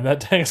coming by, and that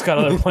tank's got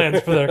other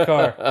plans for their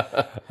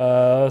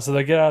car. So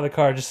they get out of the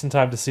car just in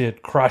time to see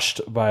it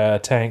crushed by a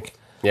tank.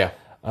 Yeah.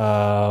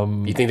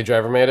 You think the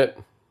driver made it?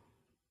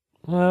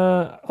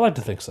 I like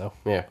to think so.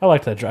 Yeah. I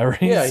like that driver.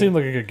 He seemed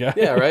like a good guy.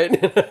 Yeah, right?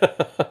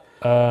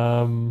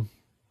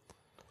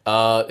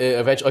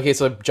 Eventually, okay,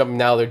 so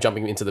they're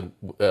jumping into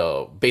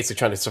the basically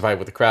trying to survive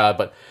with the crowd,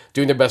 but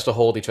doing their best to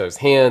hold each other's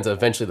hands.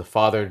 Eventually, the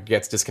father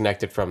gets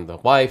disconnected from the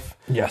wife.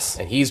 Yes,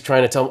 and he's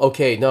trying to tell him,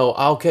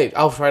 I'll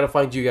try to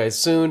find you guys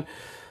soon.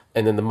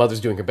 And then the mother's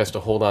doing her best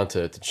to hold on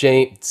to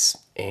James.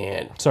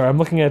 And sorry, I'm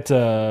looking at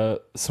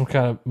some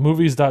kind of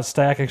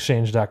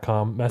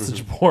movies.stackexchange.com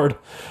message board.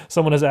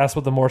 Someone has asked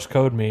what the Morse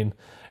code mean.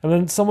 And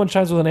then someone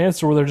chimes with an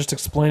answer where they're just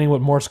explaining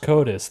what Morse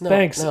code is.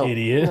 Thanks,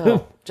 idiot.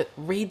 No. Just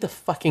read the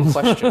fucking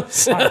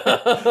questions.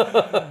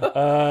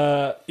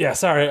 Yeah,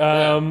 sorry.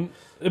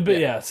 But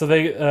yeah, so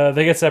they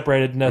get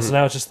separated, and so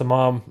now it's just the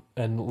mom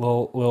and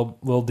little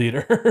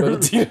Dieter. Little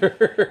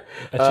Dieter.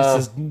 And she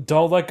says,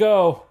 "Don't let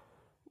go."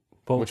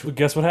 But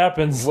guess what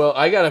happens? Well,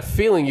 I got a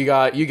feeling you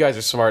guys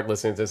are smart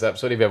listening to this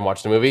episode. If you haven't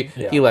watched the movie,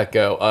 he let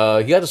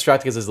go. He got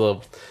distracted because his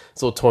little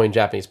toy in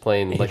Japanese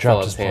plane fell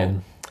out of his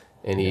hand.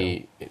 And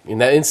he, in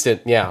that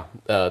instant,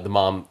 the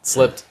mom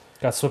slipped.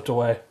 Got swept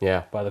away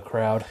by the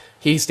crowd.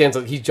 He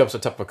jumps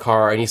on top of a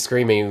car, and he's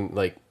screaming,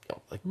 like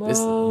this,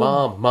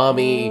 Mom,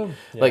 Mommy.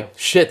 Like,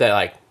 shit that,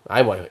 like,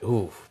 I'm like,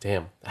 ooh,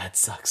 damn, that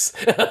sucks.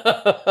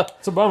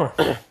 It's a bummer.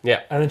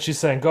 Yeah. And then she's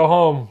saying, go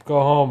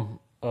home.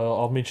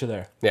 I'll meet you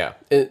there. Yeah.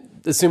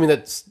 Assuming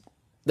that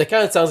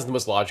kind of sounds like the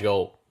most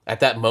logical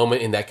at that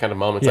moment, in that kind of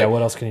moment. Yeah, like,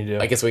 what else can you do?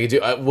 I guess what you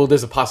do, well,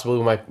 there's a possibility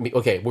we might,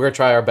 we're going to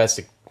try our best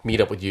to meet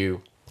up with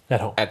you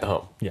at the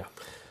home. Yeah.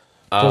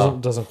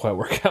 Doesn't quite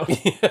work out.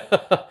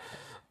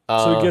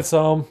 So he gets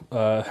home.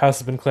 House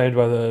has been claimed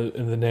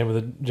in the name of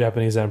the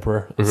Japanese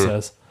emperor, it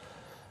says.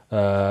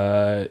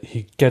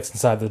 He gets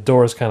inside. The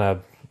door is kind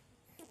of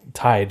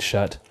tied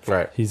shut.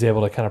 Right. He's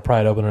able to kind of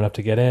pry it open enough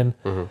to get in.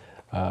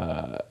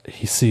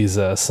 He sees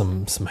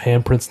some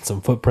handprints and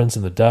some footprints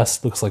in the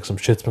dust. Looks like some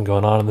shit's been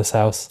going on in this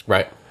house.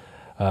 Right.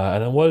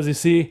 And then what does he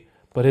see?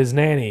 But his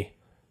nanny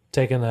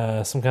taking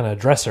some kind of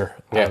dresser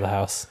out of the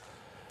house.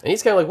 And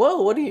he's kind of like,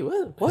 whoa, what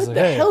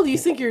the hell do you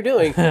think you're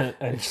doing?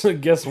 And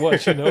guess what?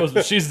 She knows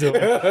what she's doing.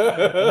 And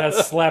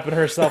that's slapping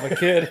herself a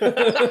kid.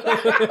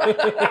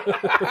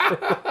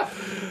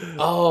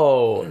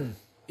 Oh,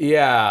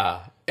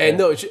 yeah. And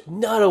no,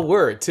 not a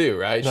word, too,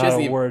 right? Not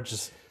a word,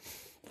 just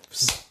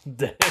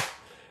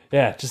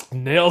just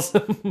nails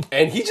him.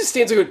 And he just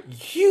stands there going,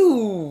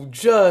 you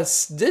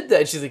just did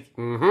that. And she's like,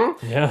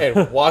 Yeah.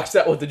 And walks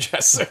out with the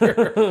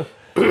dresser.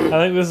 I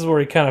think this is where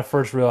he kind of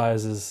first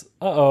realizes,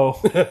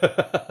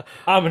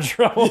 I'm in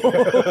trouble.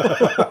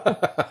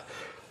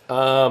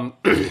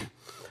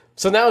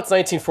 So now it's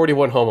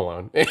 1941 Home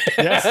Alone.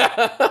 Yes.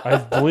 I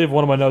believe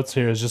one of my notes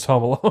here is just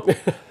Home Alone.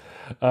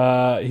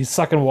 He's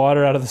sucking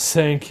water out of the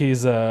sink.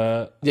 He's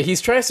he's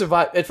trying to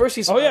survive. At first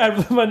he's... Oh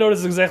yeah, my note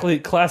is exactly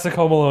classic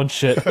Home Alone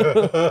shit.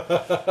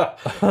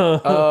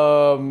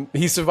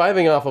 He's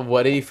surviving off of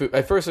what any food...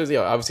 At first,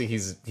 obviously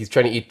he's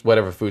trying to eat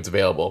whatever food's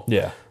available.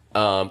 Yeah.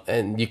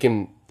 And you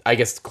can, I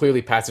guess,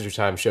 clearly passage of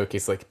time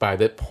showcase, like, by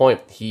that point,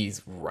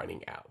 he's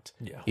running out.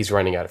 Yeah. He's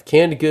running out of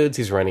canned goods.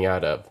 He's running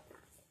out of...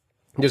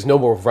 There's no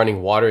more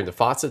running water in the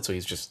faucet, so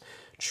he's just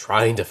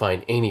trying to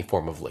find any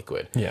form of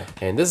liquid. Yeah.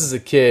 And this is a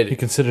kid... He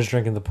considers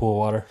drinking the pool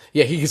water.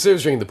 Yeah, he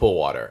considers drinking the pool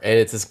water. And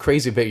it's this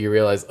crazy bit you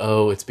realize,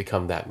 it's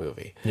become that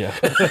movie. Yeah.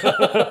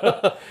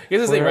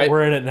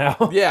 We're in it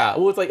now. Yeah.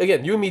 Well, it's like,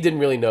 again, you and me didn't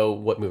really know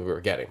what movie we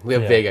were getting. We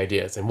have vague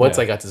ideas. And once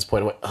I got to this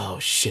point, I went, oh,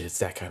 shit, it's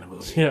that kind of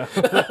movie. Yeah.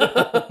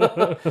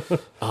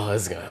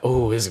 This is going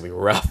to be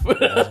rough.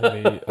 It's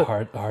going to be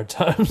hard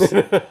times.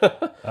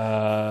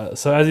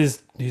 So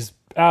as he's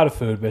out of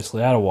food,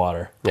 basically out of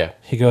water. Yeah.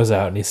 He goes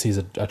out and he sees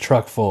a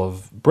truck full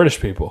of British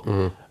people,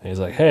 and he's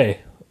like,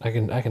 "Hey, I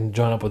can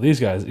join up with these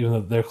guys, even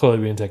though they're clearly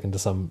being taken to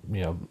some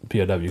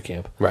POW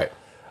camp." Right.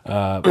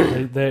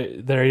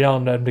 They're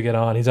yelling at him to get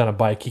on. He's on a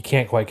bike. He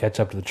can't quite catch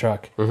up to the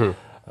truck.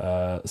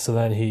 So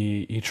then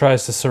he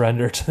tries to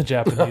surrender to the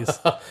Japanese.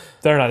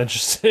 They're not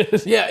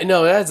interested. Yeah,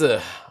 no, that's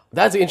an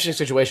interesting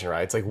situation,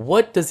 right? It's like,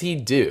 what does he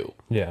do?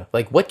 Yeah.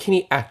 Like, what can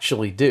he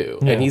actually do?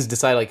 Yeah. And he's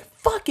decided, like,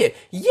 fuck it.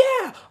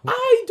 Yeah,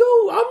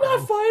 I'm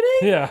not fighting.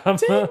 Yeah.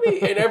 Take me.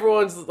 And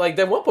everyone's like,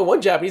 at one point,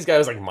 one Japanese guy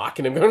was like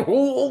mocking him, going,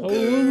 oh,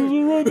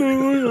 okay.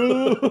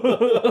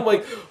 I'm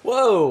like,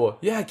 whoa,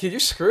 yeah, kid,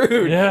 you're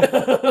screwed. Yeah.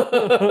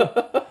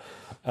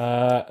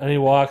 And he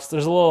walks.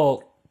 There's a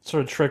little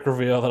sort of trick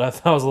reveal that I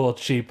thought was a little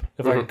cheap,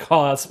 if I could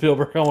call out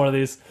Spielberg on one of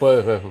these.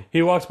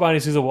 He walks by and he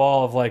sees a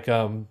wall of like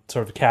sort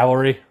of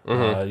cavalry,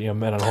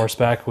 men on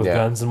horseback with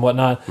guns and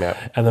whatnot. Yeah.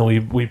 And then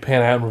we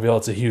pan out and reveal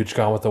it's a huge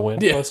Gone with the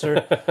Wind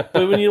poster.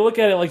 But when you look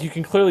at it, like you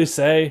can clearly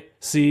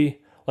see,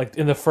 like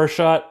in the first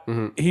shot,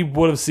 he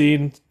would have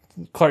seen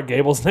Clark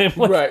Gable's name,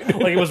 like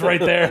it was right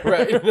there.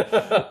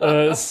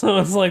 So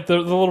it's like the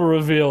little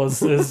reveal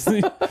is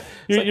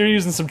you're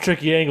using some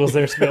tricky angles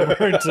there,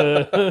 Spielberg,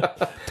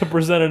 to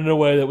present it in a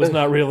way that was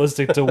not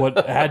realistic to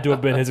what had to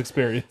have been his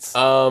experience.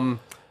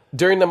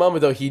 During the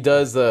moment, though, he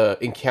does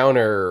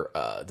encounter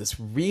this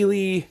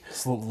really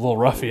little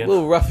ruffian.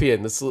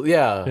 This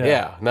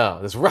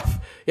rough,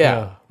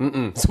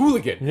 this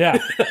hooligan. Yeah.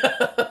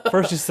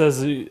 First he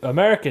says,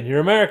 "American, you're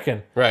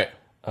American." Right.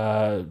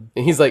 And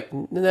he's like,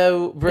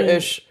 no,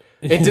 British.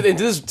 And to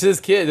this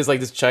kid, there's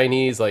like this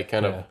Chinese, like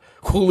kind of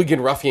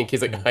hooligan ruffian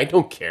kid's like, I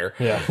don't care.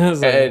 Yeah.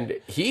 And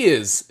he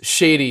is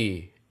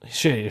shady.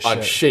 Shady as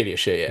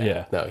shit.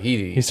 Yeah. No,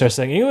 he starts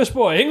saying, English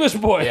boy.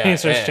 Yeah, and he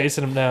starts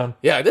chasing him down.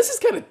 Yeah, this is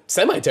kind of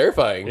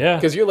semi-terrifying. Yeah.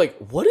 Because you're like,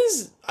 what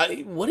does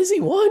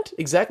he want?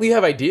 Exactly, you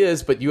have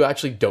ideas, but you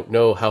actually don't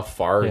know how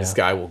far this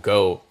guy will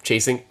go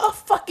chasing a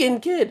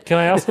fucking kid. Can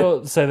I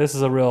also say this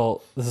is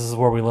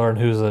where we learn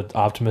who's an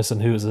optimist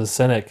and who's a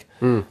cynic.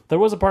 There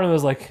was a part of me that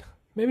was like,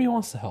 maybe he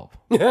wants to help.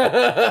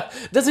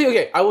 Does he?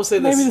 Okay, I will say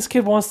this. Maybe this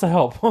kid wants to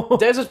help.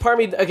 There's a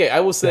part of me. Okay,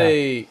 I will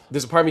say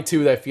there's a part of me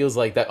too that feels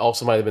like that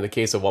also might have been the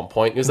case at one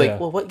point. It was like,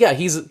 well, what? Yeah,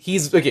 he's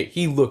okay.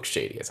 He looks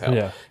shady as hell.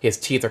 Yeah. His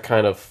teeth are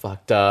kind of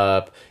fucked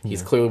up.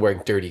 He's clearly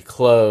wearing dirty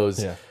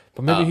clothes. Yeah.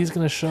 But maybe he's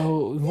going to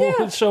show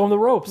him the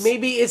ropes.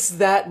 Maybe it's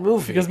that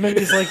movie. Because maybe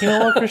he's like, you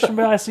know what, Christian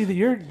Bale, I see that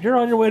you're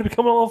on your way to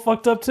becoming a little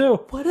fucked up too.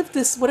 What if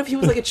he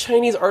was like a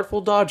Chinese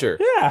Artful Dodger?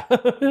 Yeah,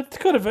 it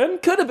could have been.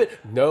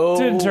 No.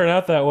 Didn't turn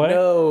out that way.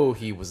 No,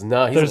 he was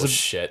not. He's a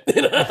shit.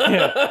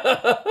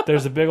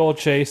 There's a big old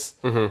chase.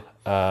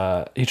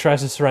 He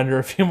tries to surrender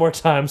a few more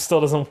times,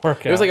 still doesn't work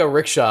out. There's like a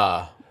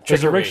rickshaw.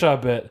 There's a rickshaw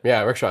bit.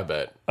 Yeah, rickshaw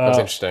bit. That's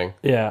interesting.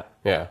 Yeah.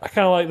 Yeah. I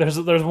kind of like,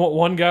 there's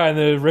one guy in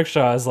the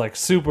rickshaw is like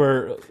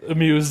super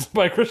amused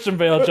by Christian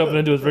Bale jumping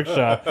into his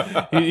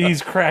rickshaw.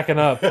 He's cracking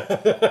up. Look,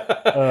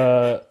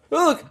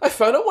 I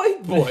found a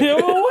white boy. Yeah,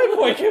 a white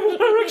boy came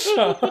in a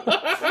rickshaw.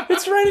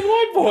 It's raining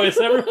white boys,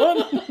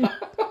 everyone.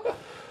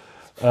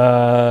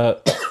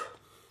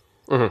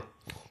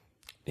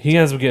 He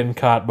ends up getting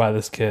caught by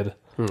this kid.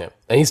 Yeah.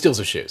 And he steals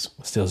his shoes.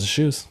 It's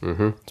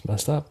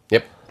messed up.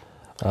 Yep.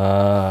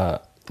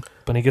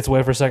 But he gets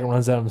away for a second,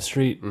 runs down the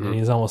street, and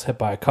he's almost hit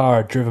by a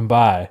car driven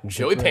by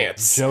Joey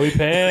Pants. Who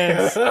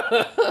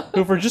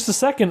for just a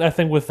second, I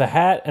think with the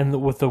hat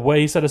and with the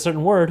way he said a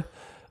certain word,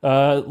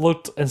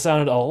 looked and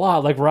sounded a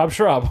lot like Rob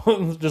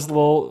Schraub. Just a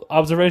little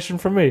observation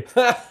from me.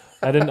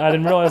 I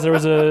didn't realize there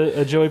was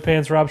a Joey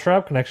Pants Rob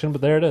Schraub connection, but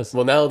there it is.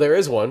 Well, now there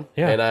is one,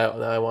 Yeah. and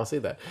I want to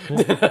see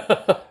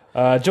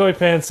that. Joey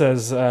Pants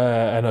says,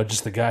 "I know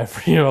just the guy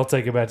for you. I'll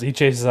take it back." He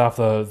chases off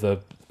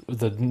the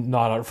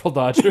non-artful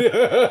Dodger,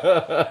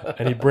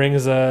 and he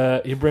brings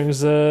him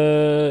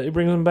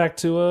back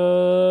to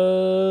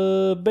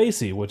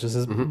Basie, which is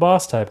his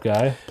boss type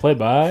guy, played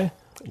by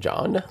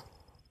John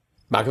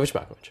Malkovich.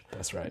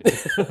 That's right.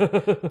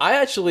 I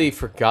actually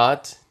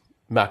forgot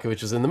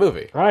Malkovich was in the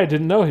movie. I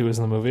didn't know he was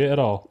in the movie at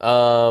all.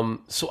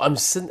 So I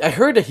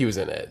heard that he was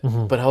in it,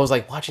 but I was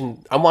like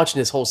I'm watching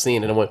this whole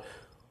scene, and I went,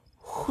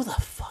 "Who the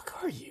fuck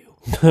are you?"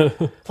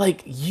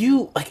 Like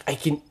you, like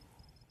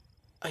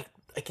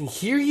I can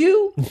hear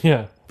you,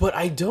 Yeah, but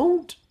I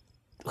don't.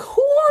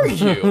 Who are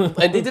you?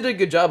 And they did a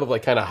good job of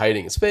like kind of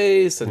hiding his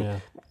face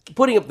and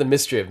putting up the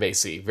mystery of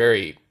Macy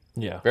very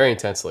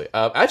intensely.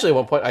 Actually, at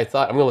one point I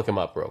thought I'm gonna look him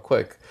up real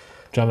quick.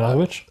 John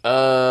Malkovich.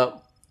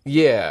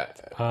 Yeah.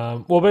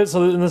 So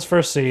in this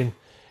first scene,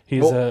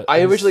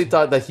 I originally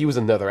thought that he was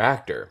another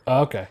actor.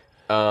 Okay.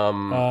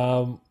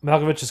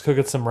 Malkovich is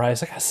cooking some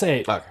rice. I gotta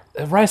say, that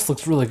rice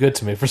looks really good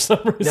to me for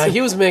some reason. Now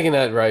he was making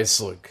that rice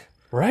look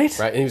right.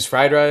 And he was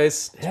fried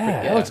rice.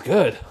 Yeah, that looks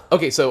good.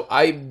 Okay, so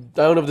I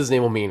don't know if this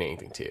name will mean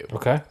anything to you.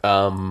 Okay.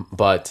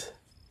 But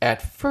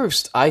at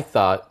first I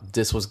thought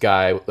this was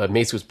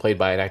Macy was played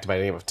by an actor by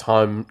the name of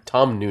Tom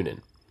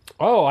Noonan.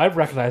 Oh, I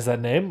recognize that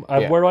name.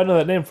 Where do I know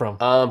that name from?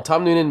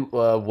 Tom Noonan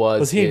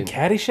was he in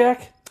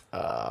Caddyshack?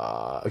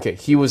 Okay,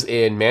 he was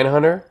in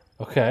Manhunter.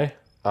 Okay.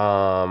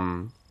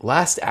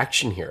 Last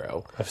Action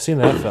Hero. I've seen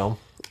that film.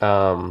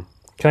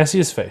 Can I see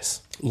his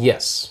face?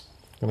 Yes.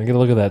 I'm gonna get a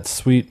look at that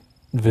sweet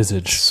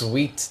visage.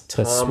 Sweet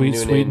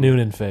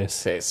Noonan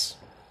face.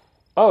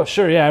 Oh,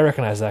 sure. Yeah, I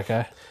recognize that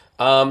guy.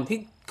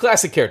 He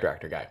classic character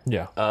actor guy.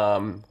 Yeah.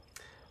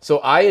 So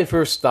I at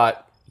first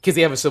thought, because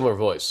they have a similar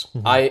voice,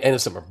 and a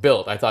similar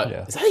build, I thought,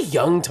 is that a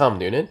young Tom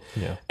Noonan?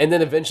 Yeah. And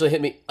then eventually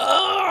hit me,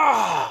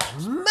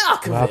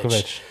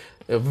 Malkovich.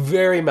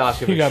 Very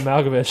Malkovich. You got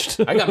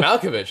Malkovich. I got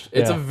Malkovich.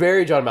 It's a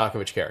very John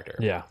Malkovich character.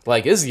 Yeah.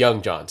 Like, this is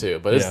young John,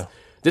 too. But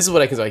this is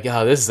what I can say. Like,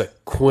 this is a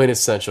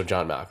quintessential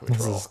John Malkovich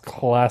role. This is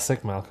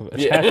classic Malkovich.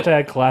 Yeah.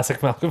 Hashtag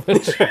classic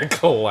Malkovich.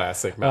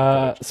 Classic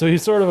Malkovich. So he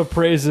sort of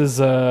appraises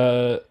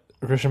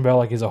Christian Bale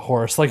like he's a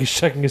horse, like he's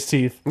checking his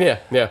teeth.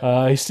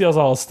 Yeah. He steals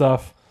all his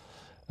stuff.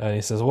 And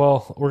he says,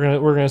 "Well, I'm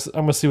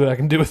gonna see what I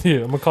can do with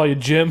you. I'm gonna call you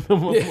Jim,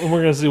 and we're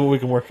gonna see what we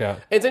can work out."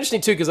 It's interesting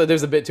too because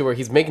there's a bit too where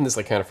he's making this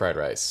like kind of fried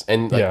rice,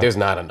 and like there's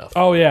not enough.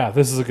 Oh yeah,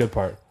 this is a good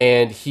part.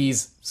 And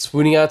he's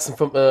spooning out some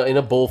from in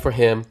a bowl for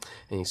him,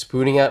 and he's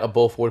spooning out a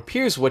bowl for what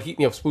appears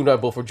spooned out a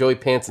bowl for Joey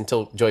Pants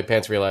until Joey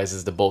Pants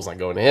realizes the bowl's not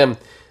going to him.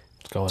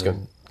 It's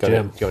going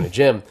to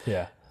Jim.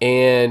 Yeah.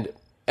 And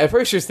at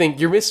first you're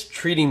thinking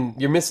thinking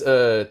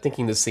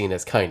this scene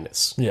as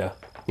kindness. Yeah.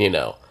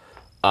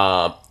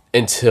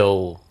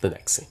 Until the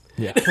next scene.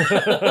 Yeah.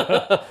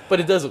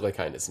 But it does look like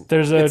kindness.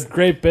 There's a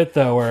great bit,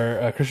 though,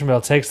 where Christian Bale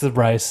takes the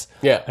rice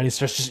and he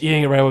starts just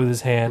eating it right with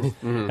his hand.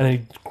 And then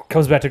he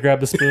comes back to grab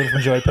the spoon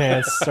from Joey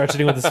Pants, starts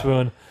eating with the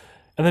spoon.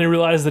 And then he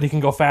realizes that he can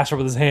go faster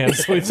with his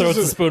hands, so he throws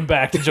the spoon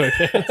back to Joey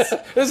Pants.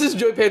 This is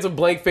Joey Pants with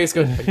blank face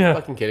going, are you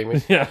fucking kidding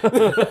me? Yeah.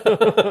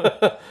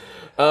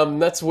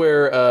 That's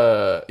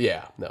where,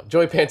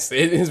 Joey Pants,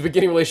 his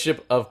beginning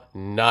relationship of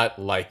not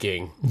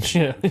liking.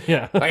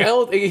 Yeah.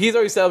 Like, he's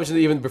already established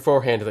even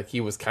beforehand that he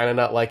was kind of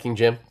not liking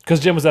Jim. Because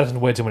Jim was asking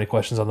way too many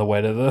questions on the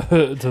way to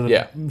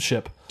the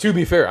ship. To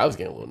be fair, I was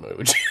getting a little annoyed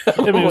with Jim.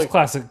 I mean, it was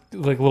classic,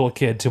 like, little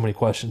kid, too many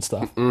question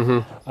stuff.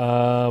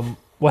 Mm-hmm.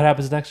 What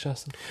happens next,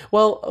 Justin?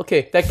 Well,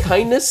 okay, that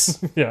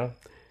kindness... Yeah.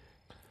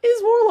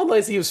 Is more along the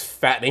lines he was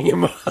fattening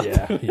him up.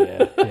 Yeah.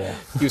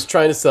 He was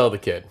trying to sell the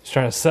kid. He's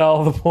trying to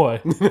sell the boy.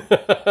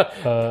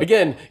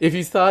 Again, if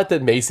you thought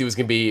that Macy was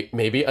going to be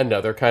maybe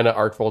another kind of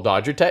Artful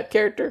Dodger type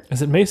character.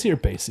 Is it Macy or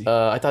Basie?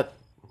 I thought,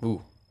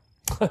 well.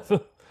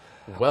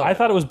 I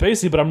thought it was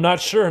Basie, but I'm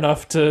not sure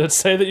enough to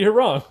say that you're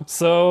wrong.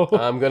 So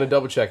I'm going to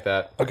double check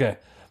that. Okay.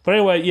 But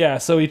anyway,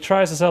 so he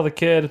tries to sell the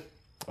kid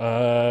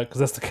because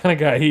that's the kind of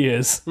guy he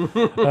is. Didn't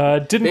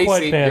Basie,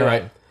 quite pan you're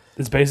out. right.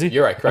 It's Basie?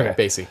 You're right, correct.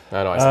 Okay. Basie.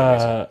 I know I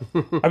said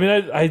Basie. I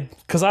mean,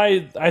 because I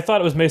thought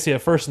it was Macy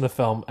at first in the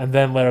film, and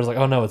then later I was like,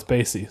 oh no, it's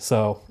Basie.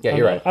 So yeah,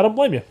 you're right. I don't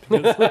blame you.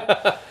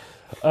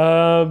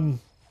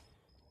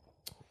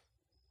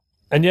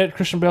 And yet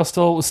Christian Bale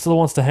still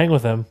wants to hang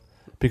with him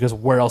because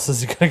where else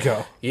is he going to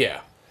go?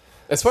 Yeah.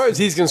 As far as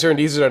he's concerned,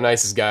 these are the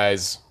nicest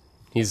guys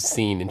he's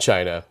seen in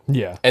China.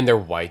 Yeah. And they're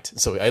white,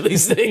 so at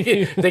least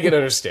they can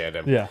understand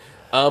him. Yeah.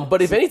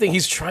 But if anything,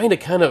 he's trying to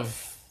kind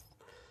of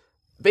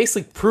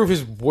basically prove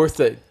his worth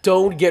that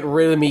don't get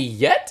rid of me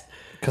yet.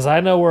 Because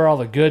I know where all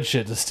the good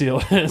shit to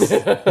steal is. So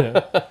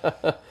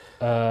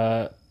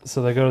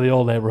they go to the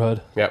old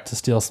neighborhood to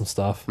steal some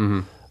stuff. Mm-hmm.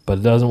 But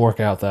it doesn't work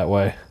out that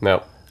way.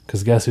 No.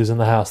 Because guess who's in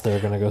the house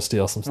they're going to go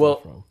steal some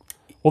stuff from?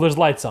 Well, there's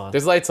lights on.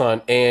 There's lights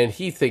on, and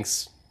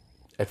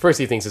at first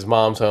he thinks his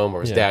mom's home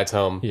or his dad's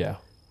home. Yeah.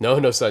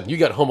 No, son, you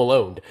got home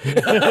alone.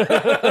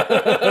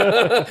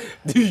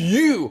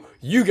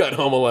 You got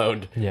home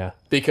alone. Yeah.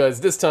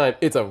 Because this time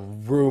it's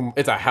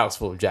a house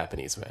full of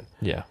Japanese men.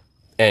 Yeah.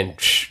 And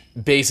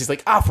Basie's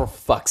like, for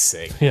fuck's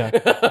sake. Yeah.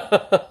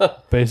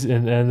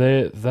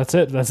 And that's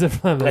it. That's it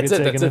for them. That's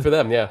it for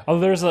them, yeah. Oh,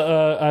 there's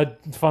a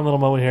fun little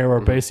moment here where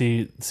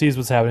Basie sees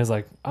what's happening. He's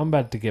like, I'm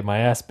about to get my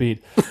ass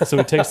beat. So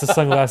he takes the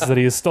sunglasses that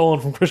he has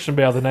stolen from Christian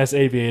Bale, the nice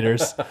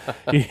aviators.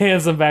 He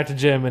hands them back to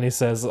Jim and he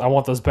says, I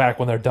want those back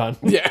when they're done.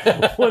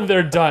 Yeah. When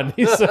they're done,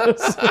 he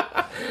says.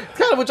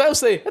 Kind of, which I would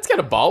say, that's kind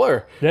of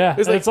baller. Yeah.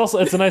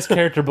 It's a nice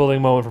character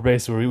building moment for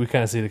Basie where we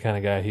kind of see the kind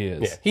of guy he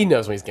is. Yeah. He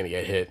knows when he's going to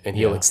get hit and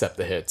he'll accept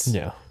the hits.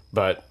 Yeah.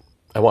 But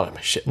I want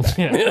my shit back.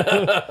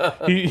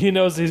 Yeah. he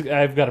knows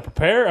I've got to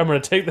prepare. I'm going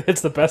to take the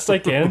hits the best I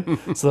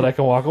can so that I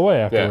can walk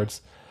away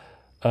afterwards.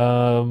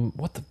 Yeah.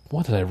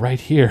 What did I write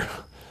here?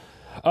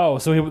 Oh,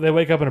 so they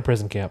wake up in a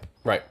prison camp.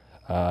 Right.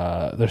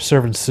 They're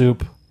serving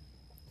soup.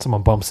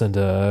 Someone bumps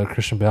into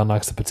Christian Bale,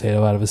 knocks the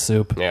potato out of his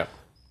soup. Yeah.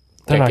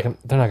 They're not going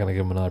to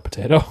give him another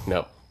potato.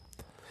 No.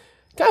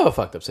 Kind of a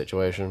fucked up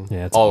situation.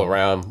 Yeah, it's all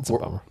around. It's a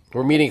bummer.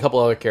 We're meeting a couple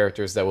other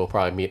characters that we'll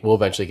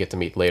eventually get to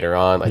meet later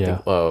on. I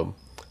think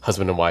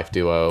husband and wife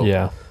duo.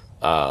 Yeah.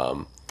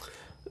 I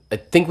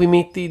think we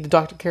meet the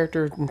doctor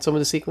character in some of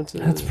the sequences.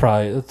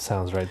 That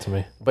sounds right to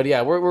me. But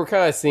yeah, we're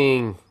kind of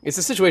seeing it's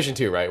a situation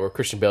too, right, where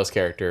Christian Bale's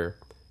character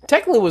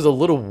technically was a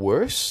little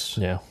worse.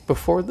 Yeah.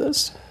 Before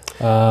this.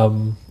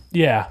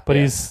 Yeah, but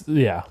he's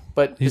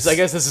But I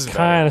guess this is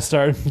kind of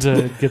starting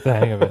to get the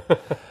hang of it.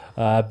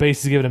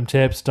 Basie's giving him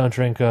tips: don't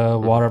drink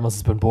water unless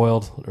it's been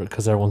boiled,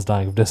 because everyone's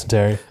dying of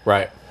dysentery.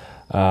 Right.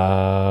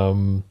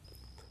 We're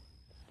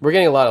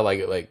getting a lot of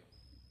like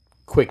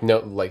quick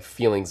note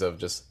feelings of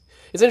just.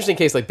 It's an interesting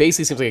case. Like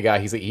Basie seems like a guy.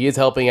 He is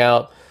helping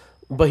out,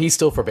 but he's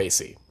still for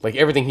Basie. Like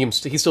everything,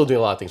 he's still doing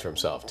a lot of things for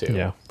himself too.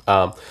 Yeah.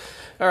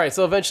 All right,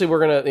 so eventually we're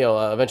gonna,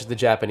 eventually the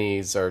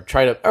Japanese are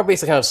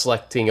basically kind of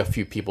selecting a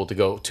few people to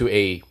go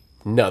to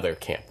another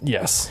camp.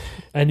 Yes,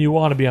 and you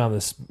want to be on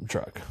this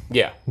truck.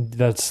 Yeah,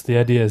 that's the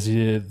idea.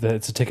 That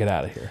it's a ticket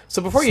out of here.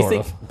 So before you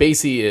think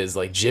Basie is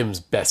like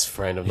Jim's best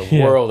friend of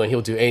the world and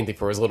he'll do anything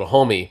for his little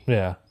homie.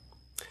 Yeah.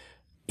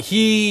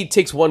 He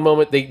takes one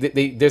moment. They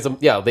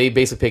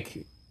basically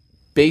pick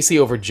Basie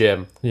over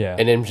Jim. Yeah.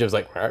 And then Jim's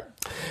like, all right,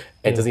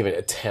 and doesn't even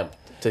attempt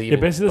to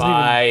even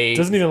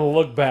doesn't even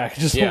look back.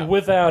 Just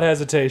without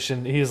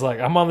hesitation, he's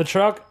like, "I'm on the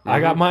truck. Mm-hmm. I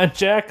got mine,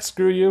 Jack.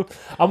 Screw you.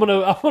 I'm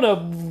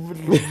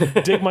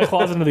gonna dig my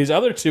claws into these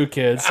other two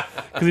kids,"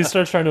 because he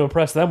starts trying to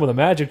impress them with a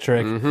magic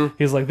trick. Mm-hmm.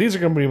 He's like, "These are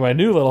gonna be my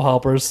new little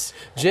helpers."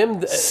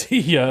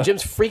 See ya.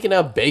 Jim's freaking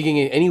out, begging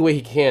in any way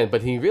he can,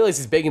 but he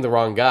realizes he's begging the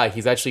wrong guy.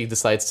 He's actually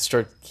decides to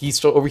start. He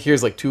still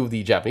overhears like two of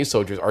the Japanese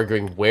soldiers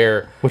arguing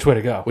which way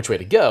to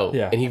go.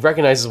 Yeah. And he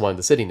recognizes one of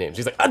the city names.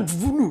 He's like, "That's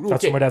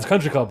where my dad's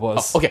country club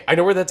was." Oh, okay, I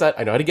know where that's at.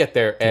 I know how to get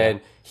there. And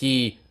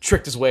he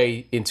tricked his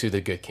way into the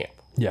good camp.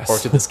 Yes. Or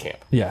to this camp.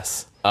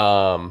 Yes.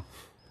 And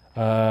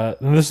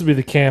this would be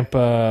the camp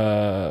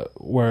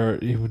where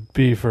he would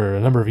be for a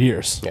number of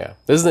years. Yeah.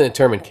 This is an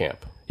internment camp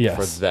for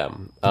Yes.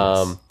 them.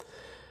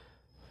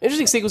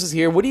 Interesting sequences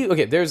here.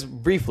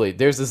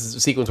 There's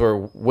this sequence where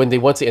when they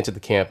want to enter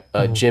the camp,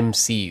 Jim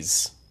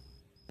sees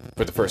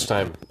for the first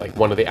time like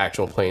one of the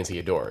actual planes he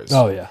adores.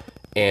 Oh, yeah.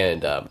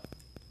 And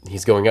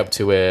he's going up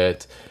to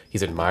it.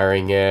 He's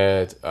admiring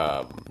it.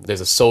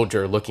 There's a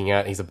soldier looking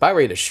at it. He's about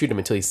ready to shoot him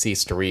until he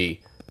sees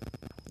three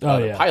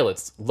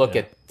pilots look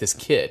at this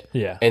kid.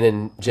 Yeah. And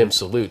then Jim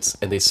salutes,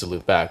 and they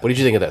salute back. What did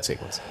you think of that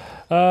sequence?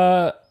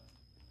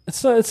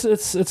 It's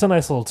a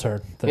nice little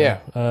turn.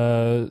 There.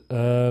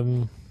 Yeah.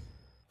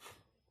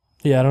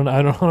 Yeah, I don't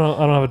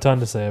have a ton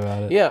to say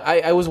about it. Yeah,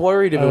 I was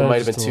worried if it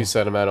might have been too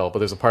sentimental, but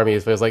there's a part of me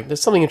that feels like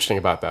there's something interesting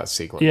about that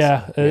sequence.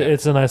 Yeah,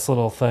 it's a nice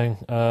little thing.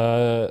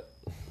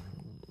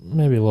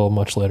 Maybe a little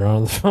much later on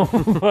in the film,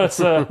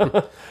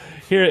 but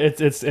here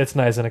it's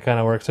nice and it kind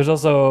of works. There's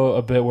also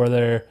a bit where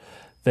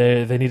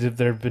they've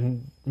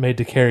been made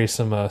to carry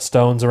some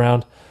stones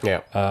around.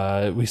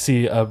 Yeah, we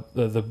see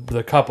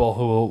the couple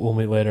who we'll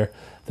meet later.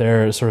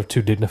 They're sort of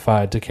too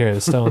dignified to carry the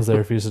stones. They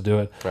refuse to do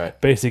it.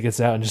 Right. Basie gets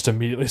out and just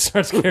immediately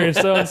starts carrying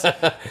stones.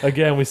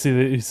 Again, we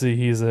see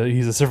he's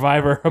a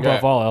survivor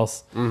above all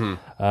else. Mm-hmm.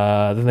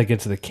 Then they get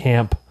to the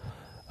camp,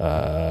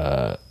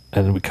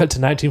 and we cut to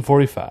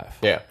 1945.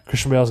 Yeah.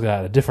 Christian Bale's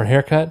got a different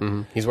haircut.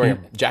 Mm-hmm. He's wearing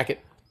a jacket,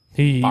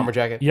 bomber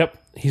jacket.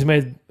 Yep. He's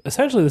made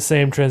essentially the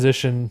same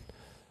transition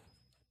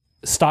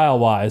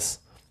style-wise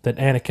that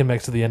Anakin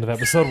makes to the end of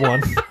episode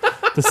 1.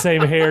 The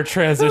same hair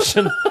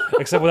transition,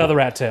 except without the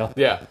rat tail.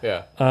 Yeah,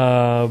 yeah.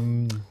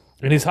 And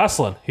he's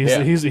hustling.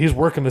 He's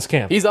working this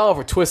camp. He's all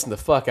over twisting the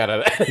fuck out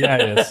of that. Yeah,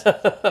 he is.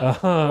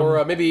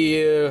 Or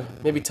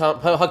maybe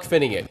Huck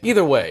Finning it.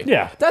 Either way.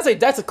 Yeah.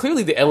 That's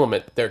clearly the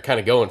element they're kind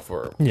of going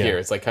for here.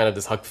 It's like kind of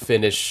this Huck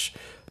Finnish,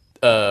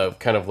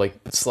 kind of like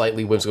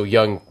slightly whimsical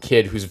young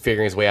kid who's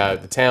figuring his way out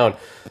of the town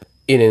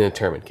in an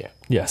internment camp.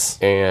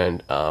 Yes.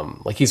 And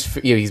like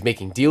he's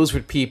making deals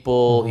with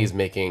people. Mm-hmm. He's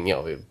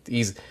making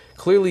he's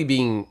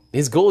clearly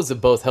his goal is to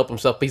both help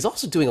himself, but he's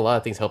also doing a lot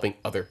of things helping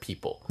other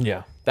people.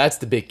 Yeah. That's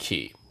the big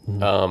key.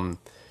 Mm-hmm.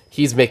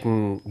 He's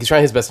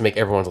trying his best to make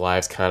everyone's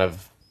lives kind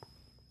of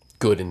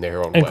good in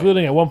their own way.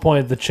 Including at one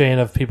point the chain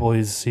of people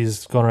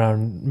he's going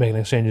around making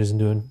exchanges and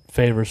doing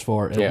favors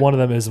for. And one of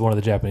them is one of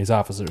the Japanese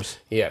officers.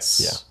 Yes.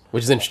 Yeah.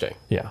 Which is interesting.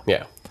 Yeah.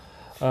 Yeah.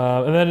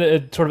 And then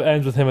it sort of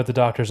ends with him at the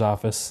doctor's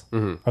office,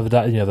 or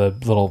the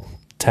little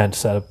tent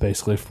set up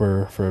basically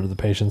for the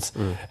patients.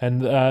 Mm.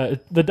 And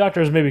the doctor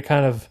is maybe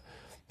kind of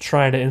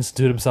trying to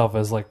institute himself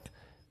as like,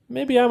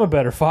 maybe I'm a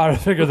better father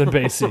figure than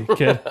Basie,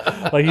 kid.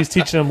 Like he's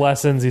teaching him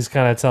lessons. He's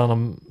kind of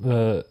telling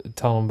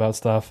him about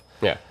stuff.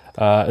 Yeah.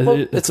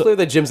 It's clear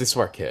that Jim's a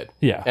smart kid.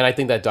 Yeah. And I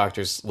think that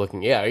doctor's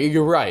looking. Yeah,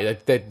 you're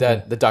right.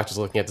 That the doctor's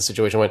looking at the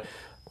situation and went,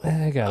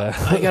 I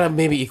gotta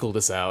maybe equal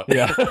this out.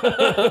 Yeah.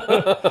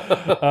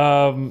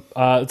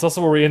 It's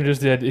also where we introduce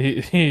the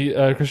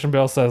idea. Christian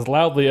Bale says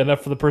loudly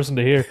enough for the person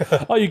to hear.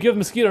 Oh, you give a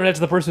mosquito net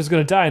to the person who's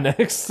going to die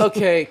next.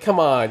 Okay, come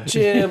on,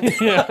 Jim.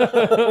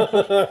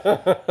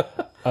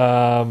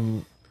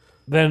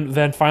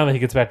 Then finally he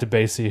gets back to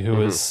Basie,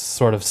 who is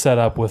sort of set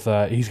up with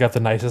he's got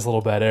the nicest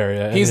little bed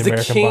area. He's the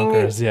American king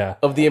bunkers. Yeah.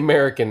 Of the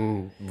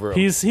American room.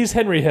 He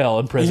Henry Hill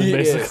in prison,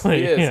 basically.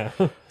 He is. Yeah.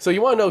 So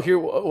you want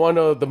to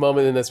know the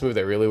moment in this movie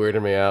that really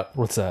weirded me out?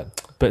 What's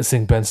that?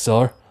 Seeing Ben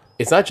Stiller?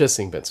 It's not just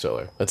seeing Ben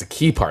Stiller. That's a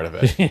key part of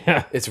it.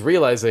 Yeah. It's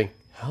realizing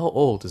how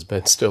old is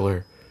Ben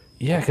Stiller?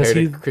 Yeah, because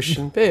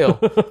Christian Bale.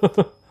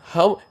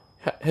 How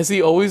has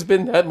he always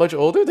been that much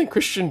older than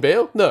Christian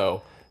Bale?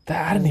 No.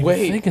 I didn't even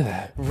think of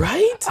that.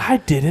 Right? I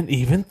didn't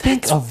even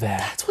think of that.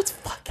 That's what's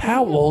fucking.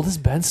 How old is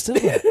Ben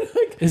Stiller?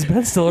 Is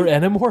Ben Stiller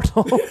an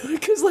immortal?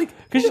 Because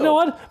you know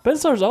what? Ben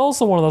Stiller's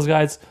also one of those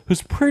guys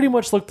who's pretty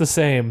much looked the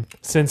same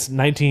since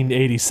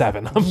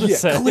 1987. I'm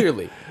just saying.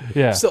 Clearly.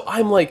 Yeah. So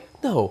I'm like,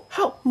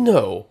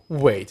 no,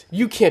 wait.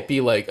 You can't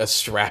be like a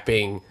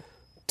strapping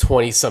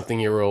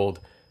 20-something-year-old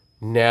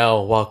now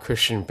while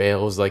Christian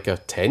Bale is like a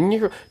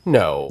 10-year.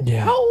 No,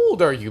 Yeah. How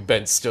old are you,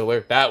 Ben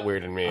Stiller? That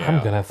weirded me I'm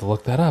out. gonna have to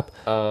look that up.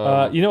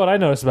 You know what I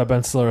noticed about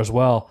Ben Stiller as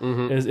well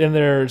is in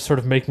there sort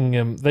of making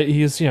him.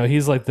 He's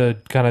like the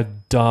kind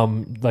of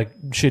dumb, like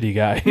shitty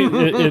guy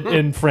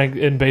in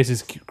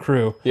Basie's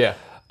crew. Yeah,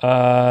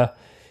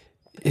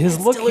 His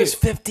look Stiller's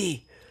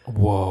 50.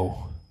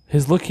 Whoa.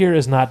 His look here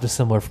is not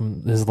dissimilar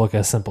from his look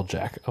as Simple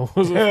Jack. That's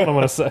what I'm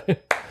going to say.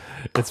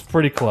 It's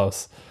pretty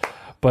close.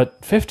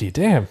 But 50,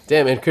 damn.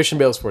 Damn, and Christian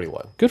Bale's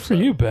 41. Good for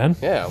you, Ben.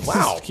 Yeah,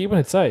 wow. Keeping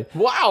it tight.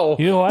 Wow.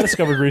 You know what I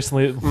discovered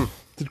recently?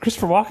 Did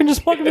Christopher Walken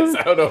just walk into this?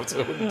 I don't know what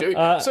you're doing.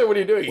 So what are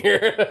you doing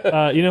here?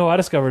 You know who I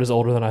discovered is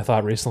older than I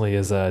thought recently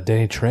is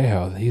Danny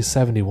Trejo. He's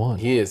 71.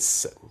 He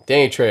is.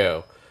 Danny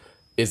Trejo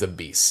is a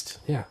beast.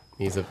 Yeah.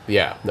 He is.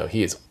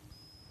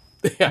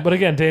 But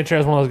again, Danny Trejo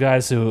is one of those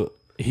guys who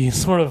he's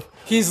sort of...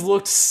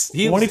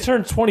 when he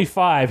turned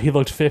 25, he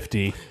looked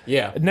 50.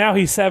 Yeah. Now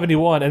he's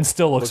 71 and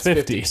still looks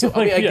 50. So,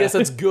 I guess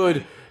that's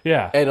good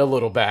yeah. and a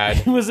little bad.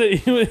 He was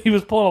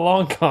pulling a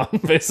long con,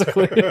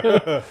 basically.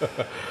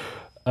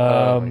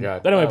 Oh, my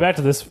God. Anyway, back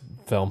to this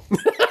film.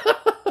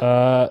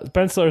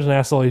 Ben Stiller's an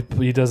asshole.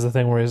 He does the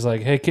thing where he's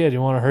like, hey, kid,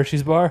 you want a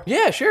Hershey's bar?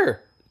 Yeah,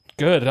 sure.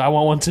 Good. I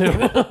want one, too.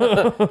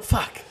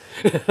 Fuck.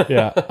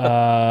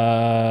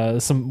 Yeah.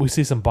 We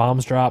see some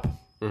bombs drop.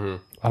 Mm-hmm.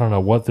 I don't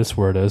know what this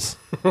word is.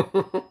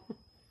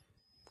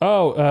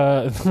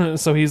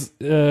 So he's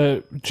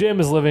Jim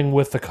is living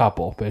with the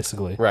couple,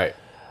 basically. Right.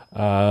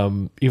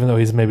 Even though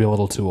he's maybe a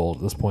little too old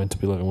at this point to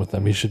be living with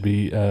them. He should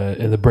be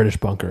in the British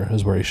bunker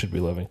is where he should be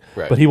living.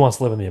 Right. But he wants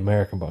to live in the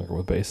American bunker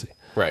with Basie.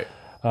 Right.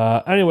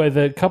 Anyway,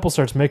 the couple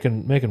starts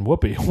making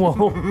whoopee.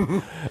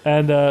 Whoa.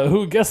 And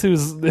guess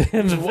who's in the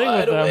thing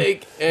Wide with them?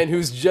 awake and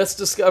who's just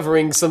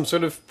discovering some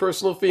sort of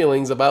personal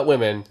feelings about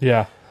women.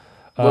 Yeah.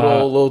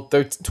 Little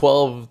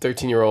 12,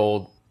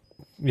 13-year-old.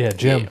 Yeah,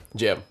 Jim.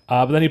 Jim.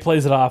 But then he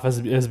plays it off as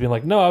being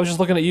like, no, I was just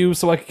looking at you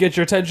so I could get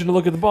your attention to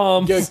look at the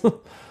bombs.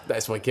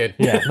 Nice one, kid.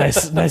 Yeah,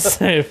 nice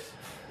save.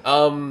 It's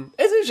an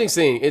interesting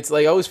scene. It's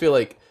like I always feel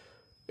like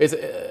it's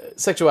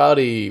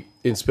sexuality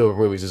in Spielberg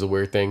movies is a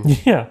weird thing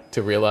Yeah.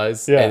 to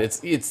realize. Yeah. And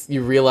it's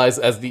you realize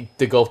as the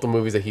gulf the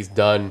movies that he's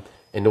done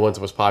and the ones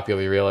that was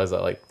popular, you realize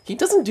that like he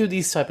doesn't do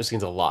these type of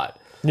scenes a lot.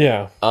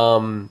 Yeah.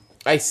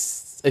 I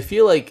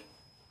feel like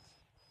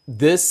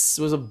this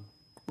was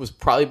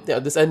probably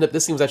this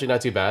scene was actually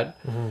not too bad.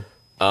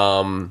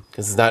 Because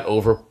it's not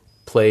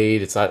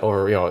overplayed, it's not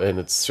over, and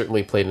it's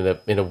certainly played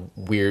in a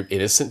weird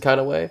innocent kind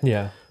of way.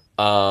 Yeah.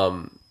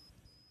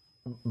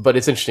 But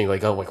it's interesting,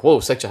 like I'm like,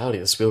 whoa, sexuality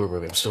in a Spielberg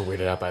movie. I'm still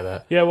weirded out by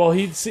that. Yeah, well,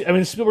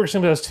 Spielberg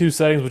simply has two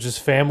settings, which is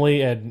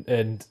family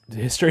and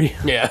history.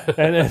 Yeah.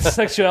 and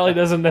sexuality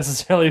doesn't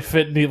necessarily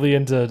fit neatly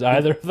into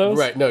either of those.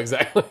 Right, no,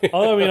 exactly.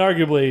 Although,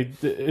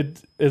 arguably,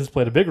 it has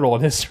played a big role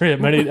in history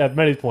at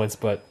many points,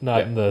 but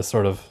not in the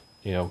sort of,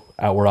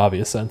 outward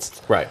obvious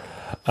sense. Right.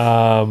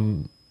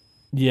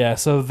 Yeah,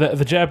 so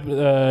the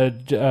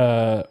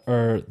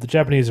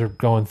Japanese are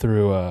going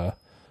through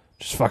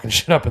just fucking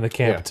shit up in the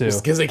camp too.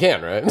 Because they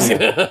can, right?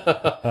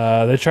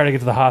 They try to get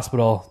to the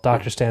hospital.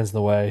 Doctor stands in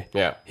the way.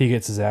 Yeah. He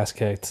gets his ass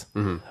kicked.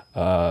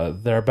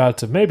 They're about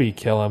to maybe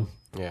kill him.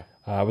 Yeah.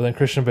 But then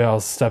Christian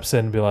Bale steps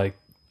in and be like,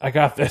 I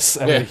got this.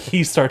 And then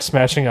he starts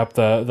smashing up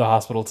the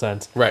hospital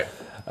tent. Right.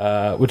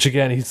 Which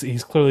again,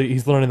 he's clearly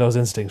learning those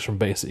instincts from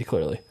Basie.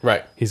 Clearly,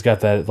 right. He's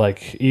got that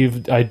like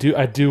Eve. I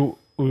do.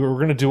 We're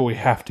gonna do what we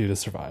have to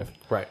survive.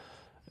 Right.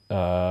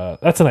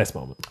 That's a nice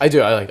moment. I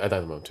do. I like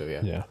the moment too.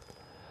 Yeah. Yeah.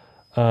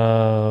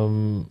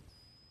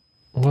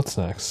 What's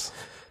next?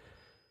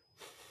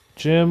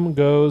 Jim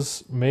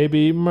goes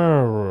maybe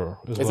murder.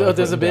 Is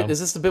this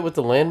the bit with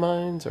the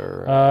landmines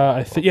or?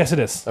 Yes, it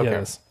is. Okay. Yeah,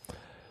 it is.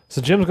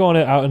 So Jim's going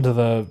out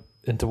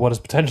into what is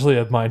potentially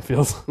a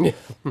minefield,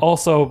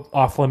 also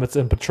off limits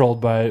and patrolled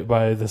by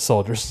the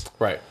soldiers.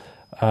 Right.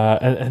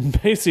 And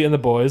Basie and the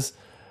boys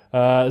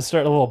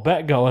start a little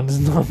bet going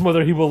on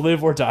whether he will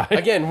live or die.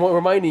 Again,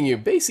 reminding you,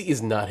 Basie is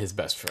not his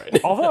best friend.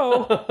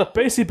 Although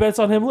Basie bets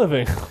on him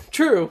living.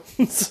 True.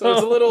 So it's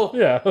a little.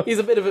 Yeah. He's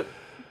a bit of a.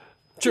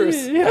 True.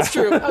 Yeah. That's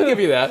true. I'll give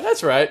you that.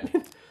 That's right.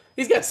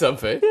 He's got some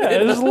faith. Yeah,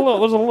 there's a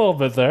little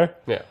bit there.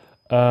 Yeah.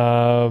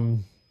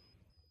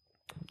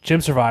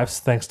 Jim survives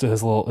thanks to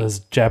his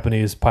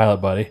Japanese pilot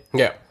buddy.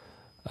 Yeah.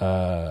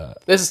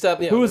 There's a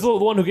step. Yeah. Who was the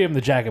one who gave him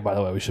the jacket, by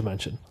the way, we should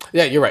mention.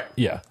 Yeah, you're right.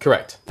 Yeah.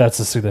 Correct. That's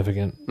a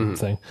significant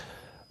thing.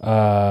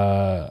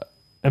 And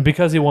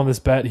because he won this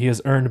bet, he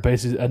has earned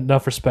basically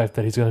enough respect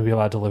that he's going to be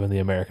allowed to live in the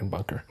American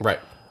bunker. Right.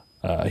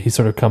 He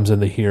sort of comes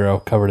in the hero,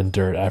 covered in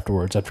dirt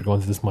afterwards, after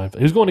going through this minefield.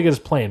 He was going to get his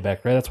plane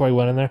back, right? That's why he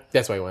went in there?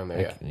 That's why he went in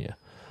there, yeah.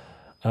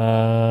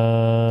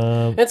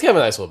 Yeah. It's kind of a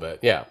nice little bit,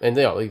 yeah. And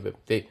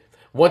they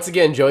once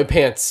again, Joey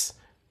Pants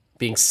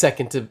being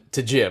second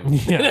to Jim.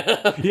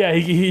 Yeah,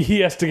 he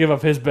has to give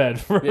up his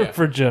bed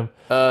for Jim.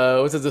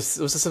 Was it the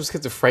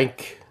subsequent to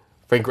Frank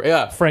Frank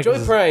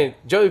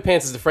Joey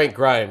Pants is the Frank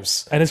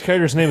Grimes. And his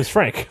character's name is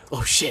Frank.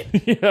 Oh, shit.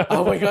 Yeah.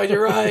 Oh, my God,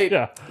 you're right.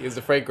 Yeah. He's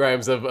the Frank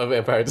Grimes of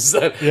Empire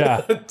Descent. Yeah.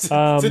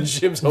 to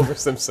Jim's Homer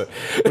Simpson.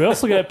 We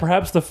also get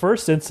perhaps the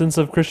first instance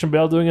of Christian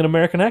Bale doing an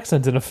American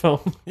accent in a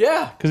film.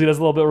 Yeah. Because he does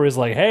a little bit where he's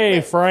like, hey,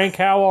 Frank,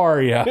 how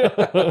are you?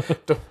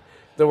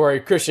 Don't worry,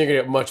 Christian,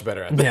 you're going to get much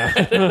better at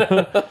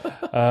that.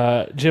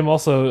 Yeah. Jim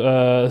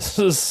also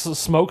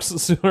smokes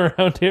sooner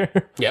around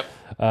here. Yep.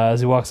 As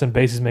he walks in,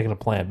 Basie's making a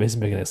plan. Basie's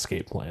making an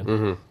escape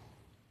plan.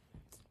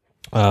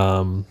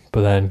 Mm-hmm.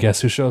 But then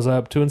guess who shows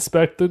up to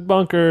inspect the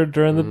bunker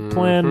during the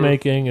plan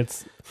making?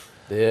 It's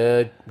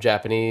the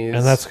Japanese.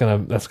 And that's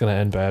gonna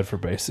end bad for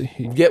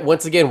Basie.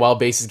 Once again, while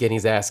Basie's getting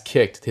his ass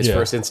kicked, his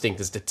first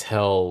instinct is to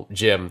tell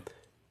Jim,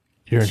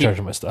 you're in charge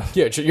of my stuff.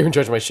 Yeah, you're in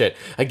charge of my shit.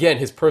 Again,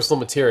 his personal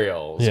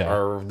materials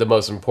are the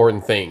most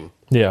important thing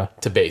to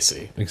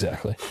Basie.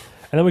 Exactly.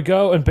 And then we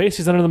go, and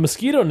Basie's under the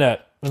mosquito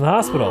net in the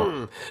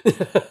hospital.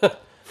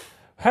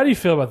 How do you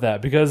feel about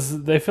that?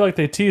 Because they feel like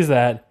they tease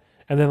that,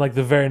 and then like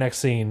the very next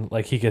scene,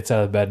 like he gets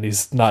out of bed and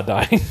he's not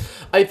dying.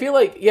 I feel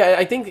like,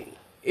 I think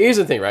here's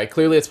the thing, right?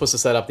 Clearly, it's supposed to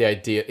set up the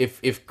idea.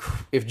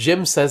 If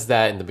Jim says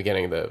that in the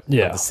beginning of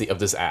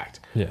this act,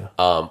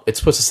 it's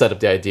supposed to set up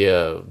the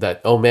idea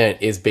that, oh man,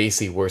 is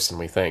Basie worse than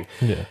we think?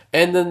 Yeah.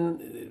 And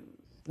then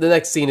the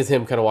next scene is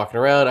him kind of walking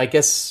around. I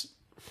guess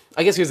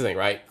here's the thing,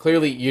 right?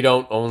 Clearly, you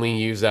don't only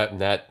use that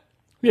net.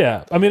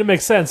 Yeah, I mean it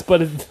makes sense, but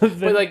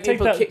like take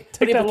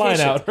that line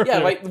out.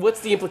 Yeah, right.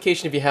 What's the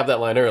implication if you have that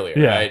line earlier?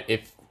 Yeah.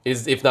 Right.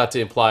 If not to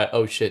imply,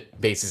 oh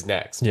shit, Basie's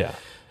next. Yeah.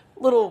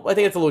 I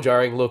think it's a little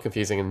jarring, a little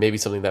confusing, and maybe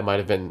something that might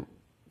have been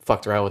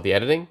fucked around with the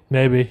editing.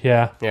 Maybe,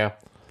 yeah. Yeah,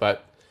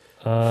 but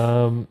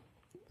Basie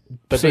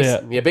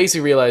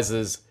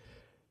realizes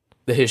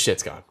that his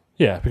shit's gone.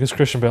 Yeah, because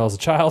Christian Bale is a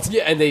child.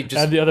 Yeah, and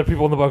the other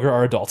people in the bunker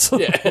are adults.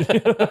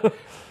 Yeah,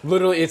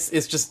 literally,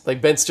 it's just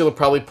like Ben Stiller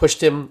probably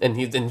pushed him, and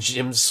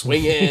Jim's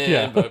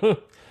swinging.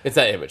 But it's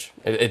that image.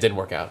 It didn't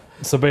work out.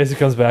 So Basie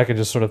comes back and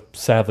just sort of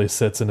sadly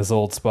sits in his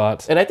old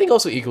spot. And I think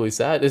also equally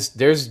sad is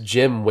there's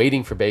Jim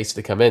waiting for Basie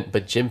to come in,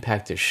 but Jim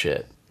packed his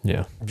shit.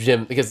 Yeah,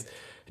 because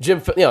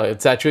Jim,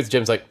 it's that truth.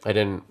 Jim's like, I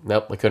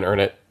couldn't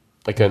earn it.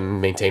 I couldn't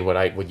maintain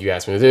what you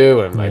asked me to do,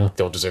 and I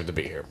don't deserve to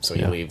be here. So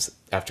he leaves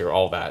after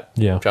all that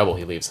trouble.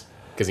 He leaves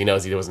because he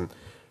knows he wasn't.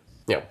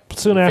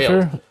 Soon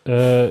after,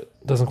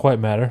 doesn't quite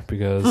matter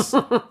because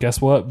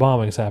guess what?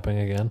 Bombing's happening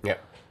again. Yeah,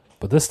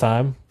 but this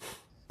time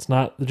it's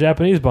not the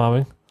Japanese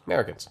bombing.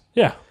 Americans.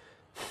 Yeah,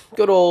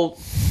 good old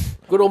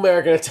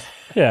American attack.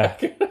 Yeah,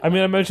 I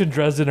mean, I mentioned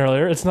Dresden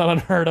earlier. It's not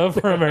unheard of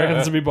for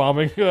Americans to be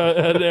bombing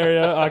an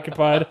area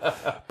occupied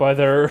by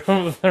their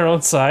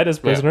own side as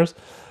prisoners.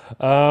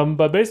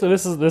 But basically,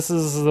 this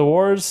is the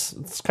wars.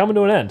 It's coming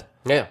to an end.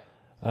 Yeah.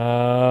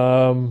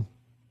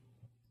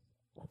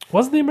 It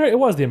was the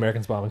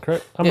Americans bombing,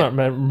 correct? I'm not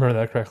remembering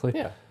that correctly.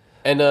 Yeah.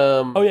 And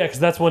because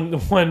that's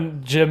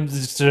when Jim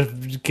sort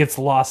of gets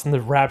lost in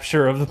the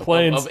rapture of the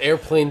planes of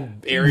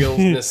airplane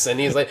aerialness, and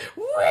he's like,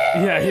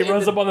 yeah, he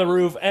runs up on the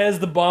roof as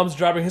the bomb's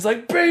dropping. He's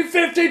like,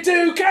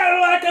 B-52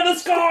 Cadillac in the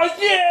sky,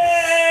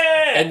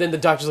 yeah! And then the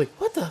doctor's like,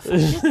 what the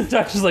fuck? The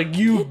doctor's like,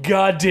 you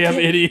goddamn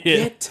idiot!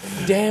 Get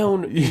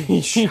down,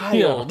 you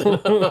child.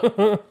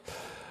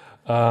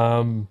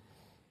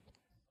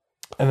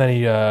 And then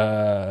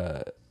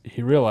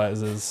he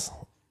realizes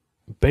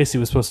Basie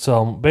was supposed to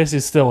tell him. Basie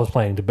still was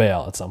planning to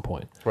bail at some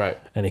point. Right.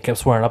 And he kept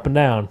swearing up and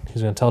down.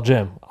 He's going to tell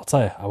Jim, I'll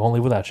tell you. I won't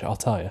leave without you. I'll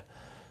tell you.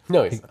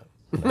 No, he's not.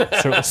 No,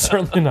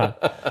 certainly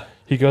not.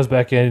 He goes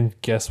back in.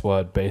 Guess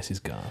what? Basie's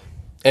gone.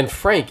 And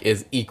Frank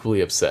is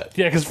equally upset.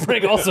 Yeah, because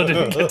Frank also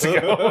didn't get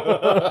to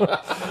go.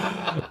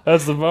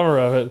 That's the bummer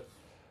of it.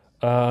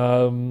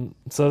 So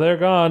they're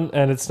gone,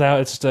 and it's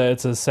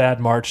a sad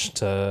march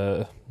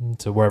to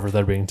wherever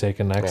they're being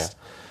taken next.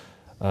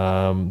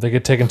 Yeah. They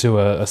get taken to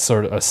a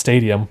sort of a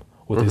stadium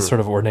with these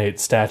sort of ornate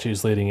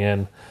statues leading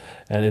in,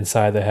 and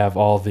inside they have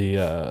all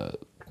the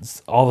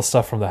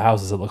stuff from the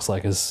houses. It looks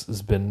like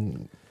has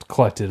been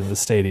collected in the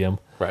stadium.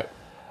 Right.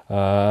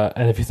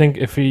 And if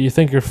you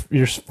think you're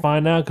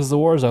fine now because the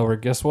war's over,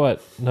 guess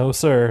what? No,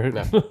 sir.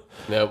 No.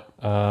 Nope.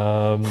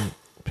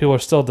 People are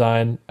still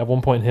dying. At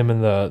one point, him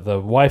and the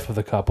wife of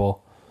the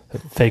couple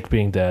fake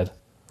being dead.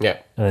 Yeah.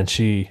 And then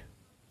she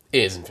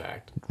is in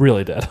fact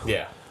really dead.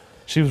 Yeah.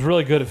 She was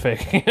really good at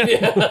faking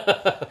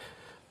it.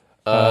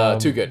 Yeah.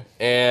 Too good.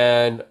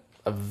 And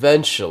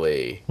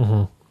eventually,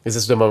 is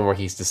this the moment where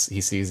he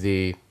sees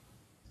the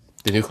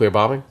nuclear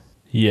bombing?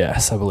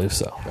 Yes, I believe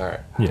so. All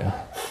right.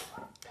 Yeah.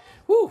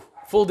 Woo!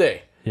 Full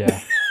day.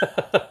 Yeah.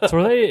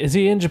 So is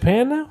he in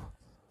Japan now?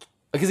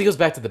 Because he goes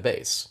back to the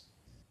base.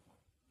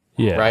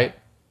 Yeah. Right?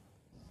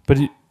 But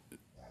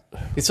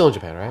he's still in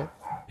Japan, right?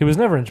 He was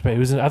never in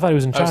Japan. I thought he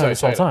was in China this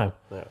whole time.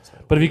 No,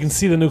 but if you can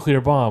see the nuclear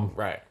bomb,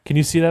 right? Can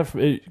you see that?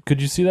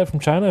 Could you see that from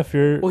China? If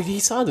you're he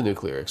saw the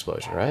nuclear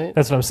explosion, right?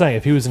 That's what I'm saying.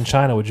 If he was in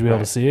China, would you be able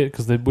to see it?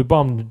 Because we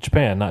bombed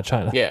Japan, not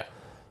China. Yeah.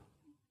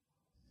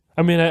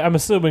 I mean, I'm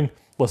assuming.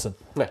 Listen,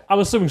 I'm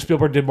assuming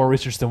Spielberg did more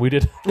research than we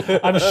did.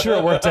 I'm sure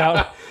it worked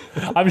out.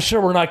 I'm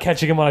sure we're not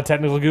catching him on a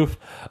technical goof.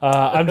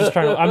 I'm just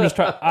trying.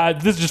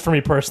 This is just for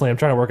me personally. I'm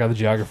trying to work out the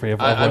geography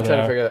of. I'm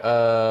trying to figure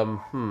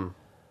that.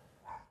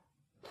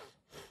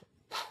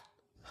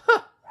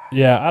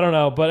 Yeah, I don't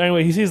know, but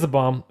anyway, he sees the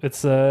bomb.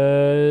 It's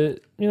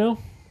Yeah,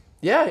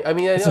 I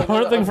mean, it's a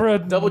hard thing for a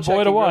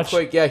boy to watch.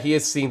 Quick. Yeah, he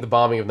is seeing the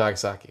bombing of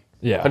Nagasaki.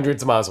 Yeah,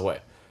 hundreds of miles away.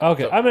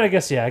 Okay, so, I mean, I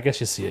guess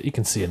you see it. You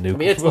can see a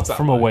nuke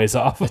from a ways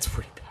off. It's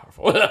pretty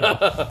powerful.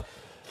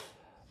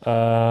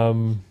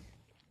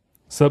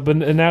 But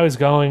now he's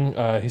going.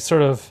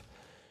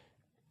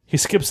 He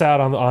skips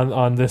out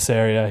on this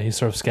area. He's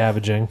sort of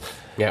scavenging.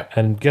 Yeah.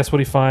 And guess what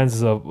he finds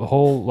is a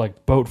whole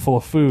boat full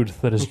of food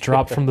that is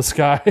dropped from the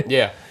sky.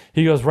 Yeah.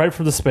 He goes right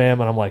for the Spam,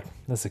 and I'm like,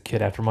 that's a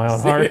kid after my own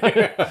heart.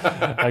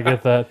 I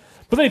get that.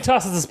 But then he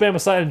tosses the Spam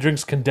aside and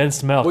drinks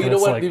condensed milk. Well, you know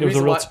what? It was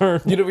a real turn.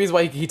 You know the reason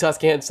why he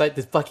tossed condensed milk?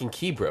 The fucking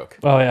key broke.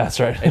 Oh, yeah, that's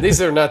right. And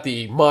these are not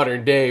the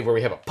modern day where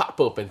we have a pop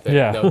open thing.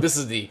 Yeah. No, this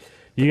is the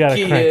you got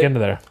to crank into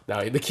there.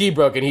 No, the key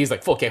broke, and he's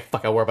like, okay,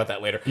 fuck, I'll worry about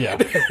that later. Yeah.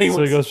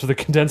 So he goes for the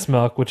condensed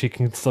milk, which he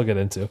can still get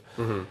into.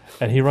 Mm-hmm.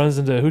 And he runs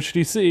into, who should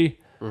he see?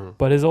 Mm-hmm.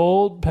 But his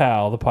old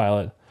pal, the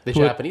pilot. The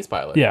Japanese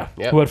pilot. Yeah.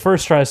 Yep. Who at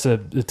first tries to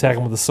attack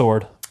him with a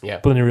sword. Yeah.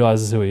 But then he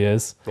realizes who he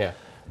is. Yeah.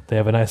 They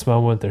have a nice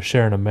moment. They're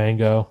sharing a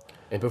mango.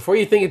 And before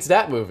you think it's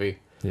that movie.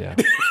 Yeah.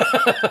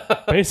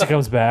 Basie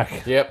comes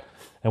back. Yep.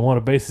 And one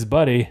of Basie's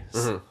buddy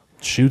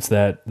shoots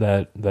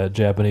that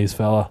Japanese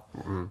fella.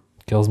 Mm-hmm.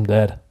 Kills him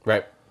dead.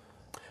 Right.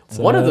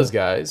 So, one of those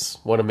guys,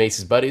 one of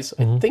Macy's buddies,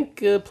 I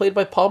think played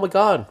by Paul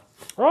McGann.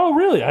 Oh,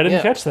 really? I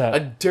didn't catch that. A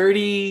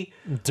dirty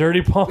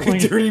Paul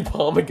McGann. Dirty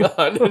Paul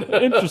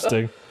McGann.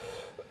 Interesting.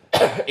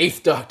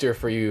 Eighth Doctor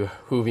for you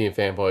Whovian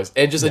fanboys.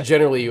 And just a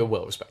generally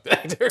well-respected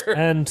actor.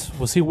 And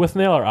was he with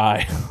Nail or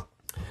I?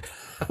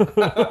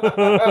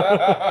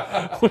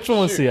 Which one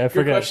was he? I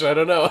forget. Good question, I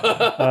don't know.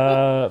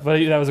 But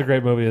that was a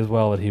great movie as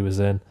well that he was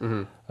in.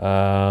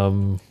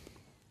 Mm-hmm.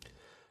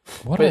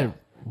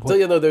 So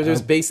you know,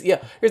 there's base. Yeah,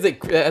 here's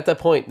at that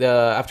point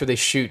after they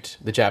shoot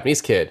the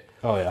Japanese kid.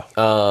 Oh yeah.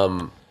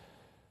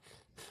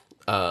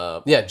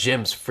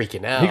 Jim's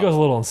freaking out. He goes a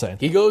little insane.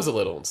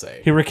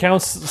 He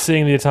recounts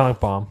seeing the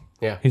atomic bomb.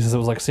 Yeah. He says it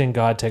was like seeing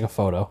God take a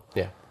photo.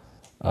 Yeah.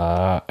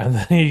 And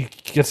then he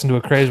gets into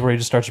a craze where he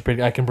just starts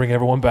repeating, I can bring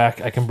everyone back.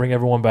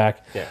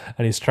 Yeah.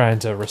 And he's trying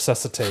to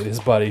resuscitate his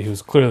buddy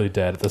who's clearly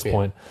dead at this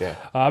point.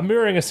 Yeah.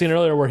 Mirroring a scene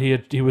earlier where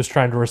he was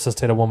trying to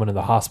resuscitate a woman in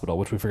the hospital,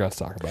 which we forgot to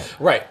talk about.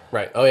 Right.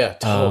 Oh,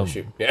 yeah.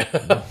 Shoot. Yeah.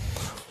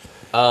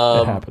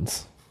 It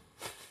happens.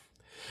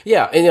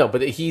 Yeah, and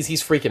but he's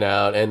freaking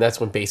out, and that's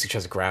when Basie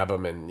tries to grab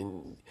him,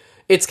 and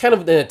it's kind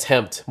of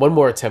one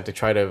more attempt to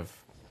try to,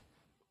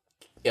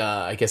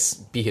 I guess,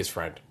 be his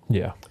friend.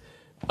 Yeah.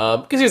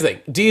 Because here's the thing: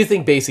 do you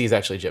think Basie is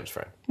actually Jim's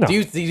friend? No. Do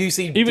you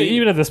see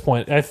even at this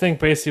point? I think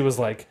Basie was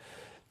like,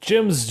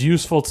 Jim's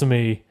useful to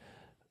me,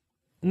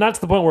 not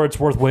to the point where it's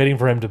worth waiting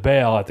for him to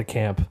bail at the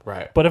camp.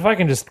 Right. But if I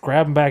can just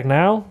grab him back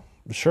now,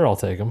 sure, I'll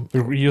take him.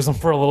 Use him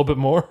for a little bit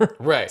more.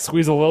 Right.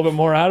 Squeeze a little bit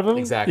more out of him.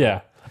 Exactly.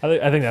 Yeah.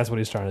 I think that's what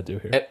he's trying to do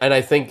here. And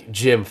I think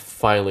Jim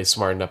finally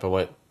smartened up and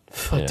went,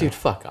 dude,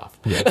 fuck off.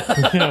 Yeah.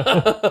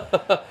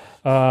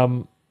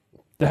 How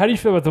do you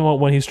feel about the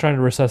moment when he's trying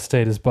to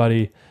resuscitate his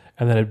buddy,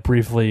 and then it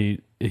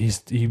briefly he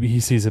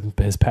sees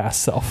his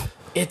past self?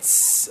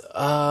 It's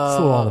a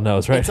little on the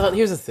nose, right?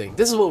 Here's the thing.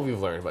 This is what we've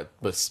learned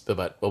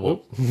about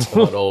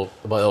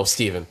old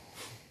Steven.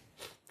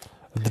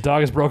 The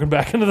dog is broken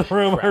back into the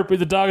room. Heartbeat.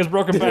 The dog is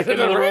broken back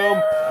into the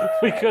room.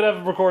 We could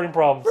have recording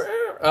problems.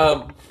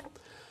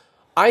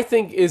 I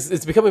think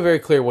it's becoming very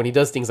clear when he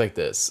does things like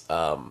this.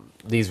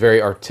 These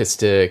very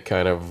artistic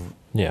kind of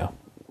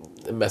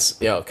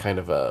kind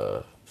of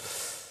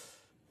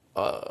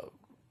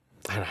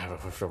I don't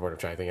have a word I'm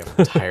trying to think of.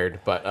 I'm tired,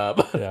 but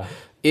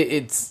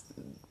this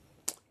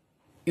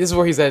is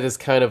where he's at. Is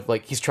kind of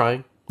like he's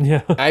trying.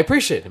 Yeah, I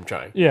appreciate him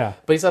trying. Yeah,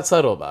 but he's not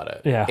subtle about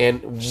it. Yeah,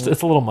 and it's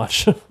a little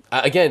much.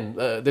 Again,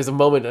 there's a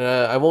moment.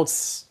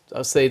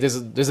 I'll say there's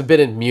a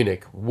bit in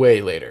Munich way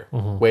later in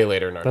our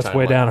timeline. That's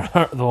way down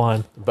the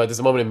line. But there's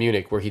a moment in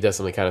Munich where he does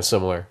something kind of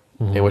similar,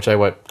 in which I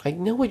went, I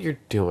know what you're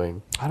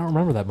doing. I don't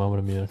remember that moment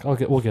in Munich. We'll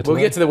get to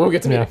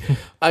Munich.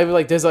 I'm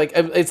like, it's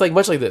like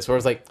much like this, where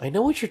it's like, I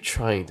know what you're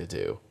trying to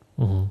do.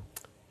 Mm-hmm.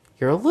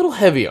 You're a little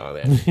heavy on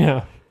it.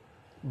 Yeah,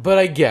 but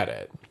I get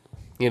it.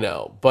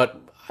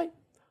 But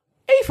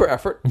A for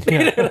effort.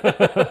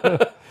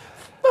 Not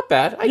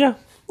bad. A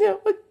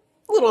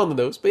little on the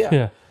nose, but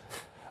yeah.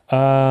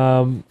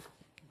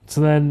 So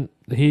then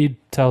he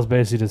tells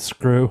Basie to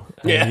screw.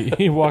 And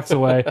he walks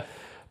away.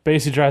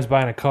 Basie drives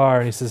by in a car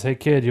and he says, "Hey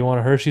kid, you want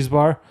a Hershey's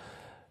bar?"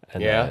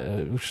 And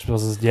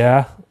says,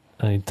 "Yeah."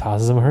 And he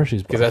tosses him a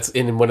Hershey's bar because that's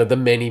in one of the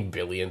many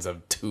billions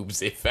of tubes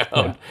they found.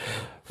 Yeah.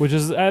 Which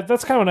is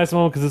that's kind of a nice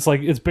moment because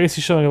it's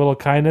Basie showing a little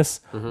kindness,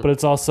 but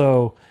it's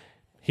also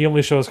he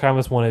only shows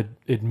kindness when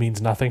it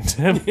means nothing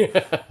to him.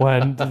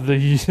 When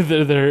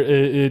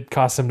it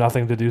costs him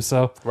nothing to do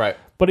so. Right.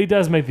 But he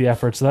does make the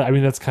effort. So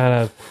that's kind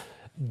of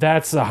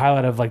that's the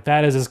highlight of like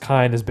that is as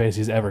kind as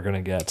Basie's ever going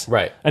to get.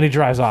 Right. And he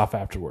drives off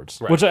afterwards,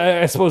 which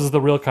I suppose is the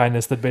real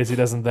kindness that Basie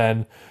doesn't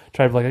then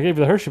try to be like, I gave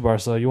you the Hershey bar,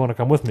 so you want to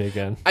come with me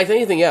again. If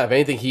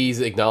anything, he's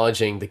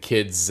acknowledging the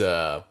kids.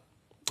 All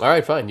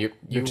right, fine.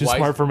 You're too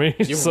smart for me.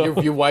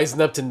 You're wise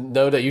enough to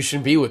know that you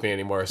shouldn't be with me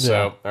anymore.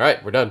 So, all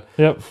right, we're done.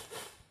 Yep.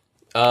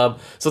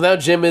 So now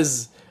Jim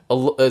is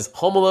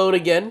home alone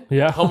again.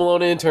 Yeah. Home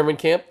alone in internment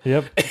camp.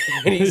 Yep.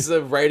 And he's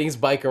riding his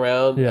bike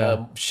around.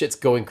 Yeah. Shit's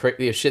going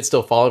crazy. Shit's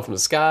still falling from the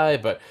sky,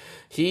 but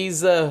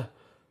he's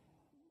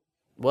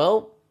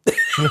well.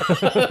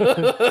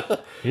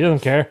 He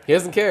doesn't care. He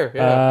doesn't care.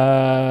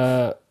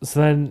 Yeah. But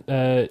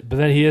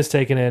then he is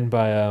taken in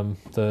by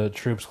the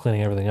troops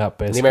cleaning everything up.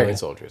 Basically, The American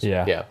soldiers.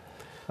 Yeah.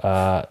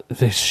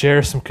 They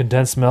share some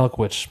condensed milk.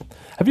 Which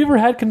have you ever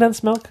had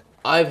condensed milk?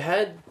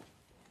 It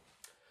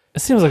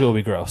seems like it would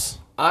be gross.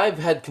 I've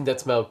had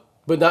condensed milk,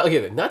 but not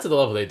to the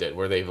level they did,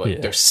 where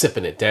they're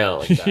sipping it down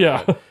like that.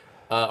 Yeah.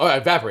 Or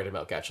evaporated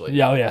milk, actually.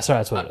 Yeah. Oh, yeah. Sorry,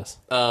 that's what it is.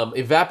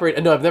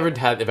 Evaporated. No, I've never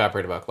had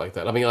evaporated milk like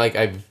that. I mean,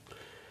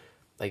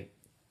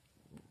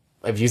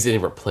 I've used it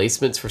in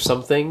replacements for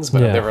some things,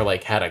 but I've never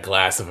had a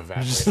glass of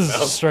evaporated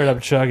milk. Straight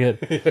up chug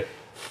it.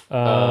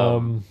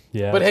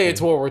 Yeah. But hey, it's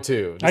World War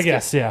II. I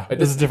guess, yeah.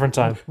 This is a different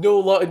time. An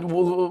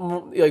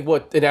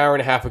hour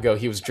and a half ago,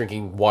 he was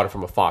drinking water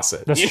from a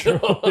faucet. That's true.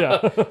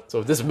 Yeah.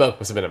 So this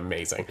milk must have been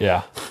amazing.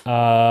 Yeah.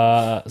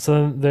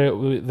 So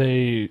then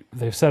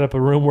they've set up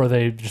a room where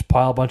they just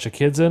pile a bunch of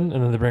kids in,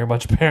 and then they bring a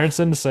bunch of parents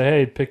in to say,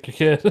 hey, pick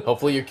your kid.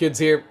 Hopefully your kid's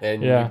here,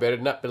 and you better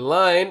not be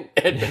lying.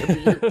 It better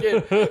be your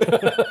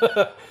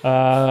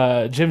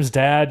kid. Jim's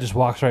dad just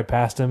walks right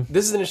past him.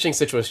 This is an interesting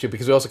situation, too,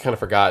 because we also kind of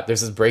forgot.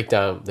 There's this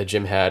breakdown that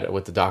Jim had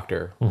with the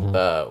doctor,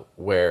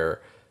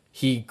 where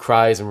he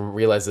cries and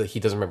realizes that he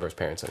doesn't remember his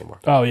parents anymore.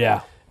 Oh,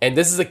 yeah. And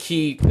this is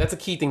that's a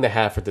key thing to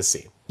have for this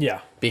scene. Yeah.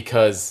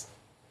 Because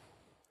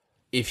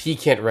if he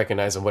can't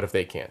recognize them, what if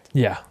they can't?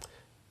 Yeah.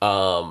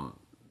 And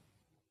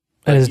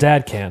his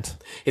dad can't.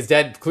 His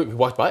dad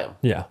walked by him.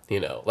 Yeah.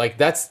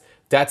 That's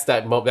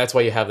that moment. That's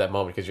why you have that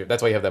moment,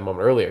 that's why you have that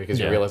moment earlier, because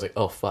you realize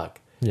oh fuck.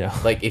 Yeah.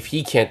 If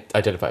he can't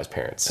identify his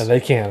parents, and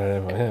they can't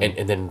identify him,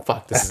 and then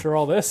fuck. After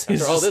all this,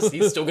 he's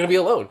still gonna be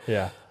alone.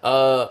 Yeah.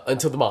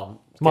 Until the mom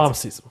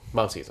sees him.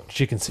 Mom sees him.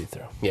 She can see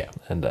through. Yeah.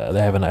 And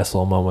they have a nice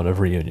little moment of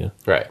reunion.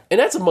 Right. And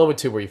that's a moment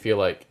too where you feel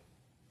like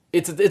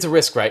it's a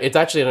risk, right? It's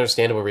actually an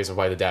understandable reason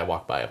why the dad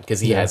walked by him, because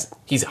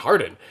he's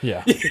hardened.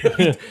 Yeah.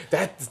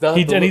 That's not.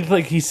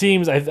 He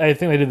seems. I think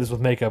they did this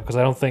with makeup, because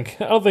I don't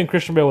think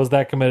Christian Bale was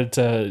that committed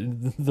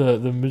to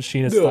the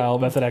machinist style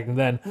method acting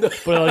then.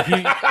 But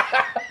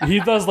he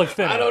does look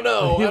thin. I don't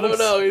know.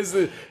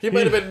 He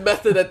might have been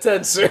method at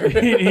 10, sir.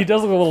 he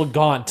does look a little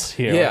gaunt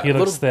here. Yeah, he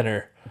looks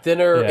thinner. And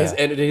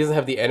he doesn't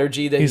have the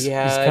energy that he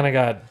had. He's kind of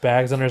got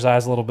bags under his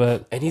eyes a little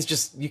bit, and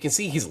you can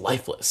see he's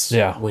lifeless.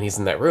 Yeah. When he's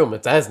in that room,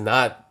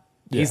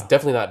 he's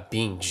definitely not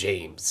being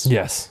James.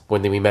 Yes.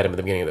 When we met him at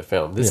the beginning of the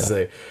film, this is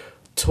a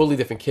totally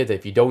different kid that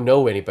if you don't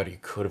know anybody, you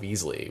could have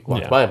easily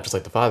walked by him just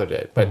like the father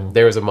did. But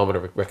there is a moment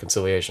of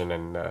reconciliation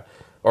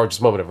or just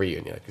a moment of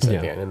reunion, like you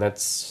said, and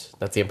that's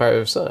the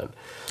Empire's Son.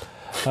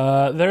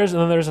 There's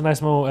a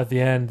nice moment at the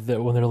end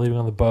that when they're leaving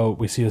on the boat,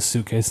 we see a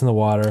suitcase in the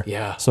water,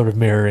 sort of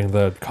mirroring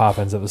the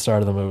coffins at the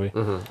start of the movie.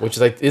 Mm-hmm. Which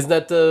is isn't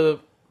that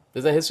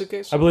his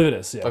suitcase? I believe it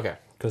is. Yeah. Okay.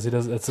 Because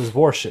it's his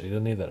war shit. He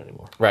doesn't need that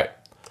anymore. Right.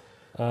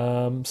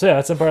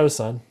 That's Empire of the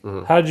Sun.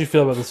 Mm-hmm. How did you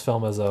feel about this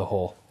film as a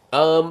whole?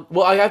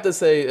 Well, I have to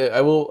say,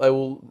 I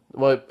will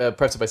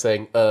preface it by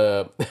saying,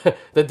 the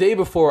day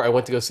before I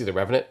went to go see The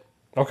Revenant.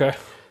 Okay.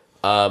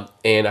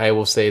 And I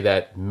will say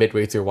that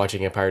midway through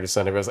watching Empire of the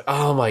Sun, everyone's like,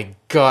 oh my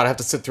god, I have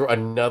to sit through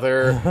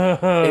another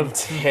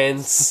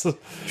intense,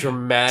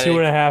 dramatic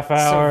 2.5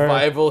 hour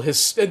survival,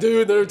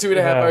 another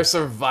 2.5 hour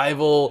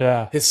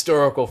survival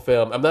historical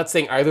film. I'm not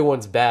saying either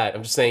one's bad.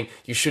 I'm just saying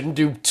you shouldn't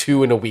do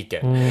 2 in a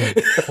weekend.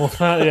 Well,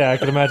 I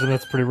can imagine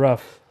that's pretty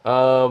rough.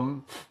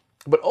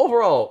 But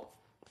overall,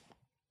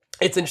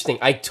 it's interesting.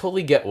 I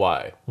totally get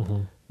why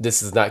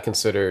this is not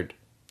considered,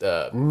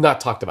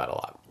 not talked about a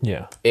lot.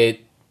 Yeah.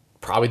 It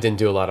probably didn't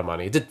do a lot of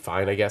money. It did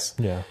fine, I guess.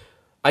 Yeah.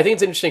 I think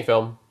it's an interesting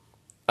film.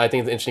 I think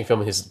it's an interesting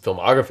film in his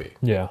filmography.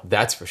 Yeah.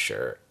 That's for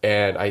sure.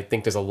 And I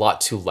think there's a lot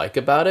to like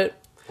about it.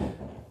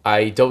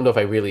 I don't know if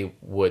I really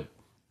would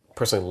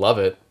personally love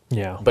it.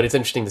 Yeah. But it's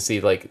interesting to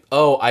see,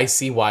 I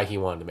see why he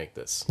wanted to make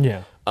this.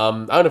 Yeah. I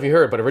don't know if you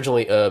heard, but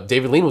originally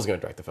David Lean was going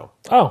to direct the film.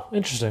 Oh,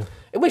 interesting.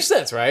 It makes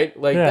sense, right?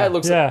 That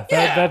looks that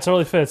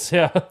totally fits.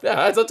 Yeah.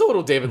 Yeah, it's a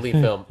total David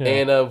Lean film.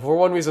 And for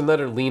one reason or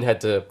another, Lean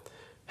had to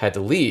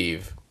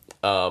leave.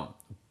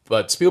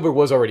 But Spielberg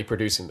was already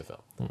producing the film.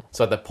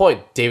 So at that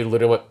point, David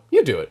Lean went,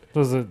 you do it. It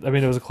was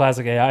a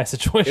classic AI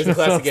situation. It was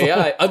a classic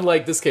AI.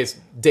 Unlike this case,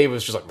 David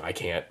was just like, I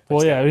can't.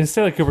 Well,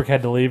 Stanley Kubrick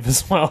had to leave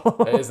as well.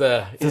 This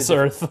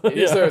Earth.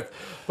 It's Earth.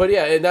 But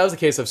and that was the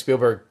case of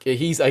Spielberg. I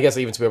guess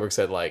even Spielberg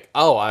said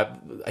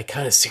I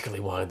kind of secretly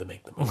wanted to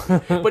make the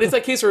movie. But it's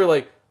that case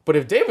where but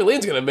if David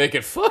Lean's going to make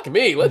it, fuck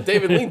me. Let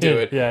David Lean do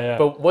it. Yeah.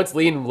 But once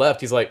Lean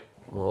left, he's like,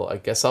 well, I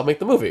guess I'll make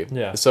the movie.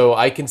 Yeah. So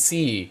I can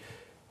see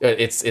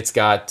It's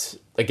got,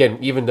 again,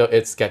 even though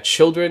it's got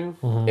children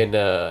in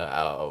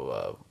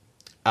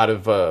out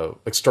of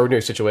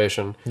extraordinary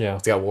situation. Yeah.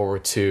 It's got World War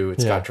II.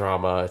 It's got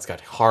drama. It's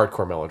got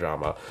hardcore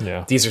melodrama.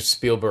 Yeah. These are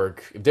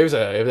Spielberg. If this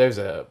Spielberg is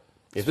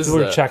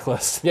a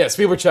checklist. Yeah,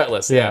 Spielberg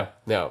checklist. Yeah.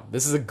 No,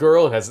 this is a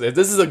girl and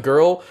this is a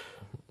girl,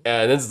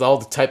 and this is all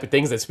the type of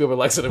things that Spielberg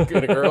likes in a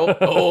girl.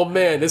 Oh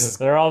man, this is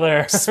They're all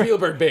there.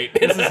 Spielberg bait.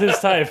 This is his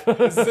type.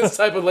 This is this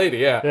type of lady.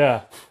 Yeah.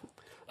 Yeah.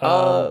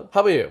 How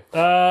about you?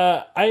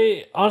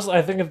 I honestly,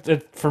 I think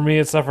it for me,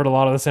 it suffered a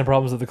lot of the same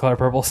problems that The Color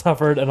Purple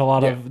suffered, and a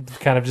lot of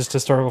kind of just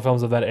historical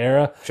films of that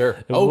era. Sure.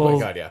 It was Oh a little,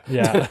 my god, yeah.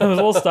 Yeah, it was a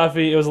little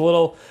stuffy. It was a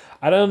little.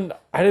 I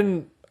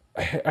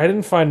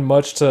didn't find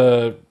much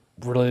to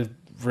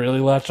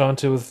really latch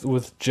onto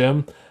with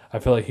Jim. I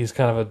feel like he's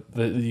kind of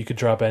you could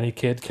drop any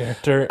kid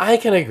character. I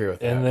can agree with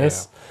that. In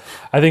this. Yeah.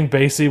 I think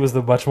Basie was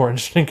the much more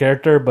interesting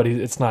character, but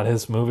it's not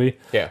his movie.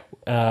 Yeah.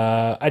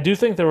 I do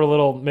think there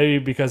were maybe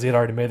because he had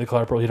already made The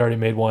Color Purple, he'd already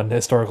made one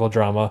historical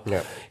drama.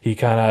 Yeah. He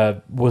kind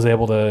of was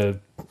able to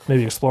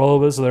maybe explore a little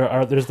bit.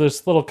 So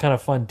there's little kind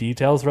of fun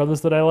details about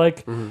this that I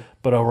like. Mm-hmm.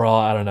 But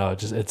overall, I don't know.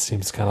 It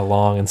seems kind of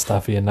long and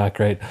stuffy and not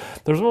great.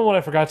 There's one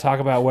I forgot to talk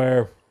about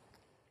where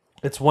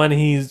it's when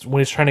he's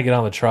trying to get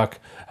on the truck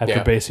after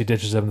Basie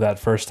ditches him that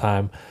first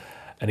time,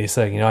 and he's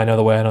saying, I know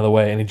the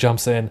way, and he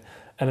jumps in.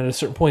 And at a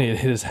certain point, it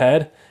hit his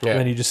head, and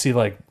then you just see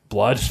like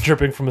blood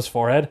dripping from his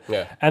forehead.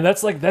 Yeah, and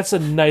that's a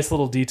nice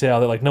little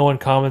detail that like no one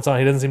comments on.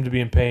 He doesn't seem to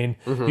be in pain.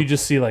 Mm-hmm. You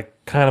just see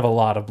like kind of a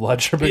lot of blood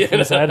dripping from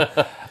his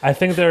head. I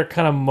think there are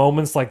kind of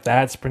moments like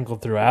that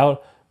sprinkled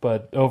throughout,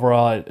 but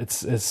overall,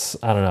 it's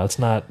I don't know. It's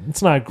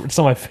not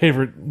my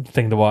favorite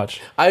thing to watch.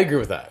 I agree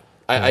with that.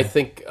 I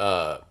think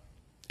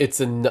it's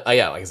like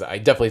I said, I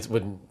definitely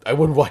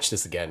wouldn't watch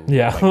this again.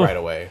 Yeah. Like right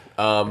away.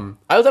 I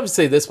would have to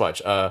say this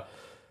much.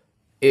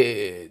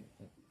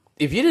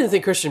 If you didn't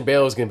think Christian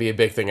Bale was going to be a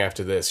big thing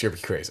after this, you're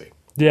crazy.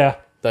 Yeah.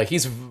 Like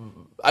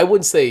I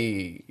wouldn't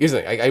say, here's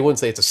the thing, I wouldn't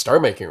say it's a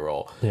star-making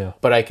role. Yeah.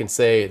 But I can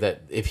say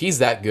that if he's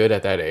that good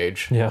at that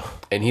age, yeah,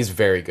 and he's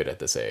very good at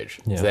this age,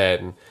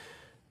 then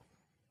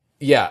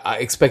I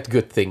expect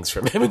good things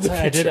from him in the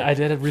future. I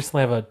did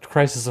recently have a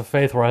crisis of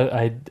faith where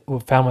I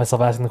found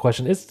myself asking the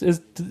question: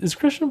 Is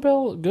Christian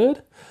Bale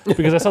good?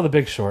 Because I saw The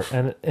Big Short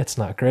and it's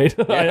not great.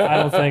 I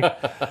don't think.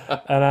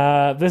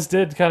 And this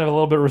did kind of a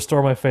little bit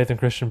restore my faith in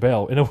Christian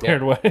Bale in a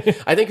weird way.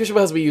 I think Christian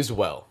Bale has to be used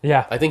well.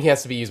 Yeah, I think he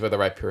has to be used by the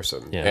right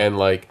person. Yeah. And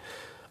like,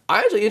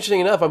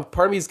 interesting enough,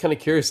 part of me is kind of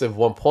curious at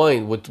one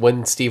point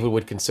when Steve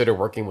would consider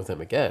working with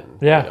him again.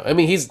 Yeah, I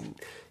mean he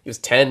was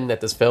 10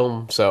 at this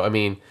film, so I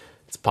mean.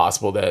 It's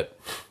possible that,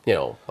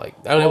 like,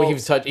 I don't know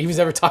if he was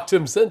ever talked to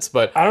him since,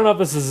 but... I don't know if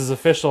this is his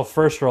official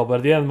first role, but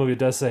at the end of the movie it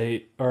does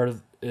say, at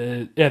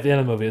the end of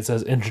the movie it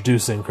says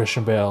introducing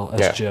Christian Bale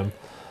as Jim.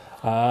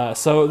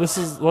 So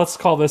let's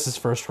call this his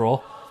first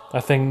role. I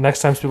think next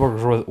time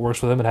Spielberg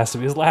works with him, it has to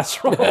be his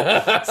last role.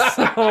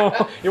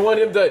 So, you want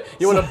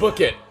to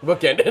book it.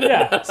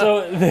 Yeah,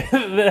 so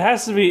it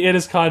has to be in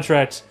his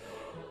contract.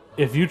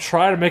 If you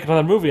try to make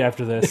another movie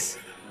after this...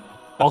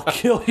 I'll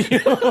kill you.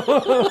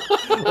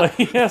 Like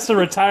he has to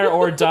retire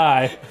or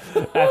die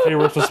after he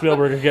works with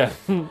Spielberg again.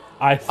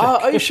 I think.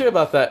 Are you sure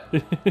about that?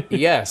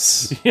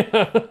 Yes.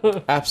 Yeah.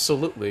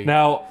 Absolutely.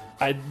 Now,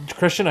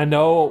 Christian, I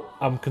know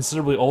I'm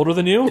considerably older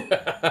than you,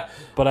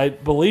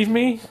 but believe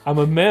me, I'm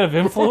a man of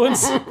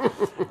influence.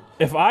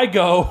 If I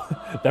go,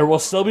 there will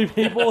still be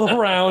people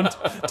around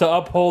to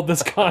uphold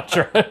this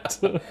contract.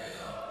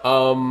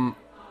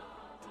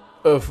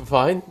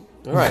 Fine.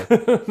 All right.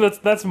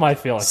 that's my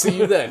feeling. See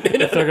you then.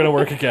 If they're gonna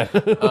work again.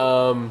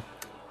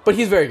 But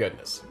he's very good in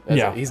this.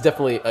 Yeah. He's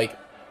definitely like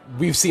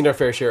we've seen our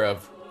fair share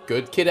of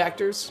good kid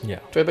actors. Yeah.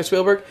 Directed by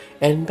Spielberg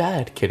and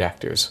bad kid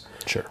actors.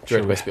 Sure.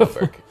 Directed by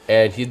Spielberg.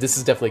 And this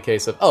is definitely a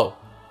case of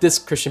this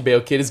Christian Bale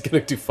kid is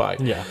gonna do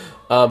fine. Yeah.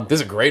 This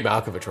is a great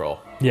Malkovich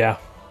role. Yeah.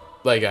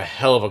 Like a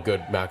hell of a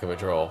good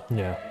Malkovich role.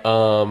 Yeah.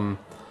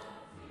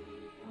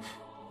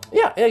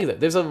 Yeah,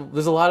 there's a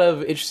lot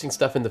of interesting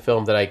stuff in the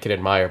film that I can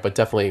admire, but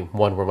definitely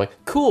one where I'm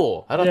like,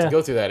 cool, I don't have to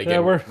go through that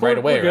again right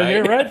away, we're good right?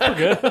 Here, right?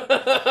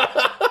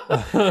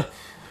 We're good.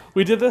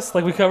 We did this,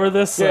 like we covered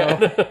this. So.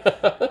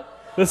 Yeah.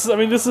 This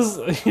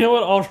is, you know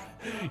what?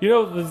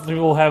 People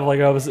will have like,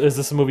 is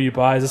this a movie you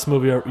buy? Is this a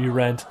movie you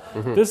rent?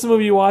 Mm-hmm. This is a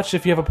movie you watch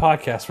if you have a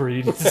podcast where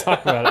you need to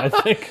talk about it.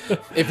 I think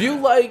if you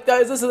like,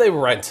 guys, this is a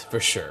rent for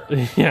sure.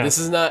 Yeah, this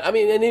is not. I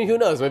mean, and who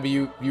knows? Maybe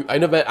you. I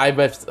know. I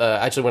met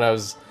actually when I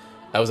was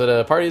at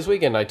a party this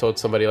weekend. I told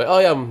somebody like, "Oh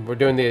yeah, we're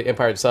doing the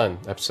Empire Sun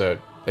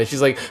episode," and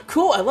she's like,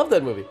 "Cool, I love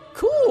that movie.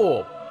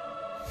 Cool."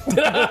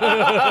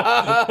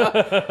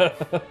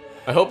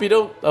 I hope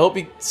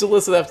you still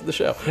listen after the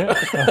show. Yeah.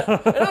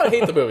 I don't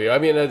hate the movie. I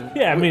mean,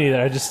 me neither.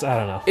 I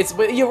don't know.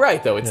 But you're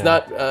right though. It's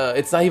not.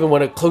 It's not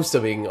even close to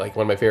being like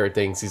one of my favorite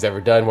things he's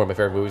ever done. One of my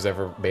favorite movies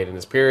ever made in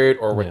this period,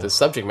 or with this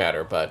subject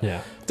matter. But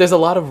there's a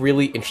lot of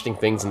really interesting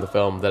things in the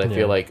film that I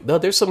feel like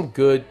there's some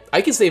good.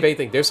 I can say if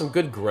anything, there's some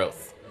good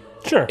growth.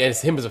 Sure. And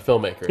it's him as a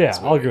filmmaker. Yeah,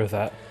 I'll agree with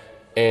that.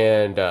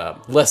 And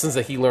lessons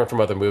that he learned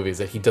from other movies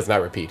that he does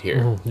not repeat here.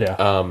 Mm-hmm.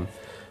 Yeah.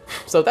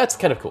 So that's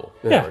kind of cool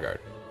in that regard.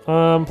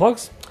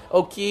 Plugs?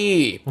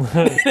 Okay.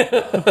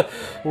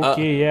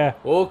 Okay, yeah.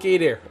 Okay,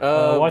 there.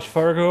 Watch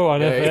Fargo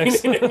on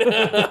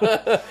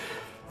FX.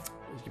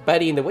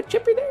 Buddy in the wood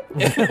chipper there.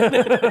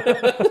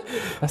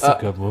 That's a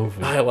good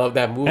movie. I love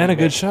that movie. And a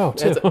good show,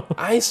 too.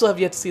 I still have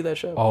yet to see that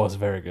show. Oh, it's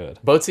very good.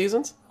 Both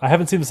seasons? I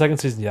haven't seen the second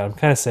season yet. I'm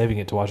kind of saving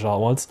it to watch it all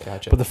at once.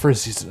 Gotcha. But the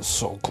first season is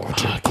so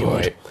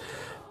good.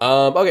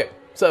 Okay,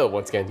 so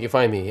once again, you can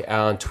find me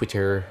on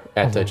Twitter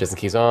at Justin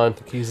Keys On.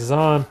 Keys is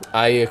on.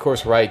 I, of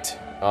course, write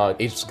on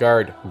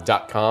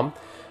agentsguard.com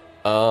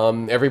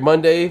every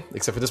Monday,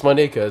 except for this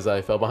Monday because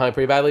I fell behind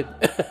pretty badly.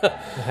 It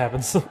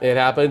happens. It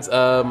happens.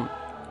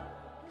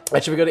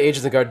 Actually, we go to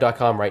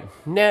agentsguard.com right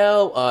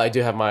now. I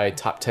do have my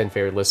top 10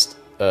 favorite list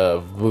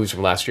of movies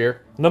from last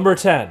year. Number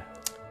 10.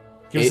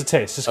 Give us a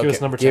taste. Just give us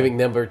number 10. Giving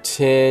number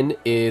 10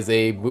 is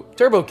a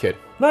Turbo Kid.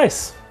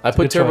 Nice. I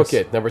put Turbo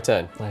Kid, number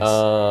 10.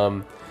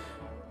 Nice.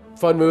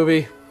 Fun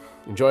movie.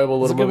 Enjoyable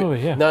little It's a good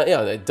movie, yeah.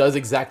 It does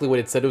exactly what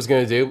it said it was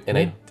going to do, and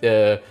I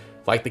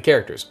like the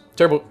characters.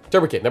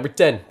 Turbo Kid, number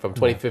 10 from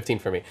 2015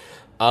 for me.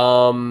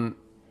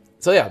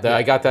 So yeah,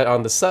 I got that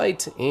on the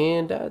site,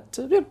 and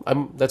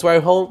that's where I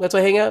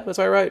hang out. That's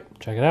where I write.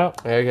 Check it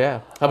out. Yeah.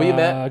 How about you,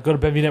 Matt? Go to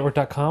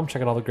BenviewNetwork.com.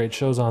 Check out all the great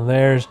shows on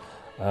there.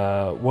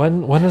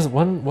 When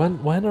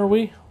are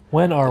we?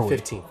 When are we?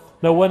 15th.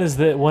 No, when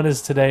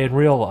is today in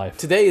real life?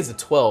 Today is the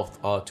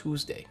 12th,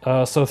 Tuesday.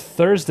 So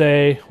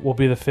Thursday will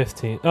be the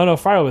 15th. Oh no,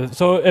 Friday.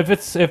 So if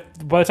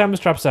by the time this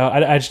drops out,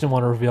 I just didn't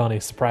want to reveal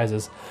any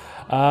surprises.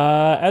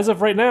 As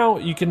of right now,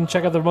 you can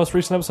check out the most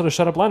recent episode of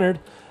Shut Up Leonard,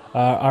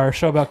 our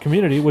show about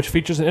Community, which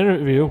features an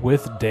interview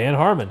with Dan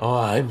Harmon. Oh,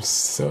 I'm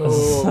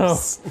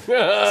so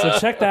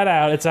check that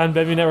out. It's on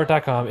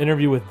BenviewNetwork.com.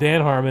 Interview with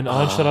Dan Harmon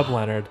on Shut Up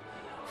Leonard.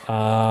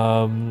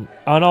 On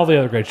all the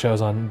other great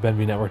shows on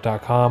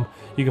BenviewNetwork.com.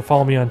 You can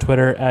follow me on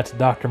Twitter at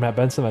Dr. Matt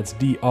Benson. That's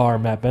Dr.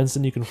 Matt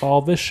Benson. You can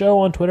follow this show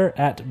on Twitter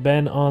at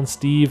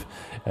BenOnSteve.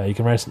 You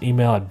can write us an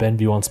email at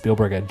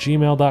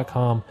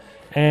BenviewOnSpielberg@gmail.com.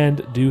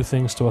 And do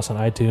things to us on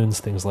iTunes,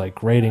 things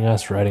like rating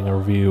us, writing a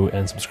review,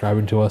 and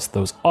subscribing to us.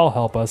 Those all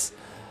help us.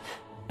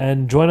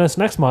 And join us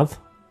next month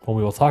when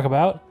we will talk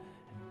about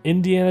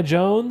Indiana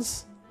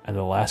Jones and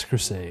the Last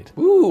Crusade.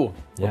 Ooh,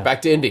 we're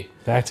back to Indy.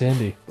 Back to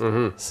Indy.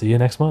 Mm-hmm. See you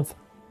next month.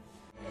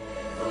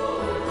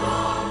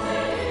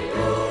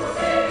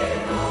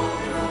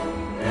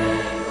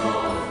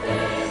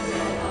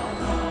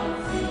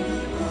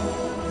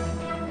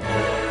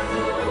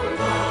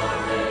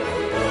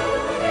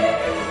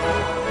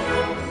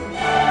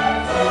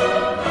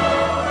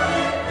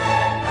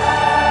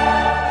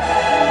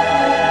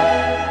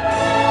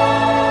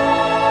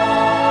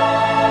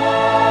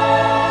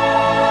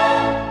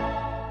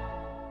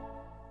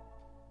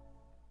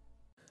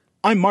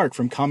 I'm Mark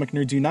from Comic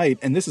Nerds Unite,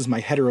 and this is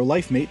my hetero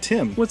life mate,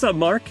 Tim. What's up,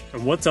 Mark?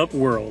 And what's up,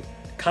 world?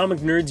 Comic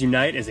Nerds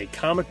Unite is a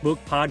comic book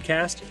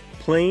podcast,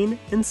 plain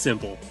and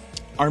simple.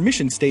 Our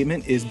mission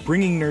statement is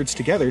bringing nerds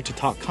together to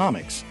talk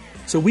comics.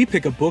 So we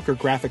pick a book or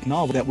graphic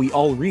novel that we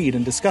all read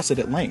and discuss it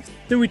at length.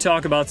 Then we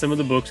talk about some of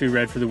the books we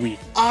read for the week.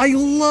 I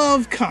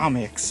love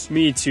comics!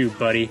 Me too,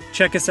 buddy.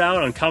 Check us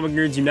out on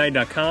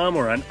comicnerdsunite.com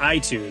or on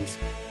iTunes.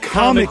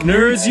 Comic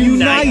Nerds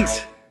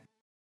Unite!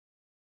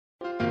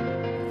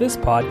 This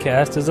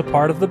podcast is a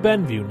part of the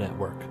Benview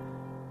Network.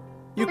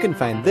 You can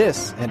find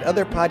this and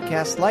other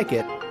podcasts like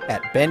it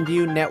at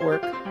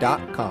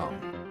BenviewNetwork.com.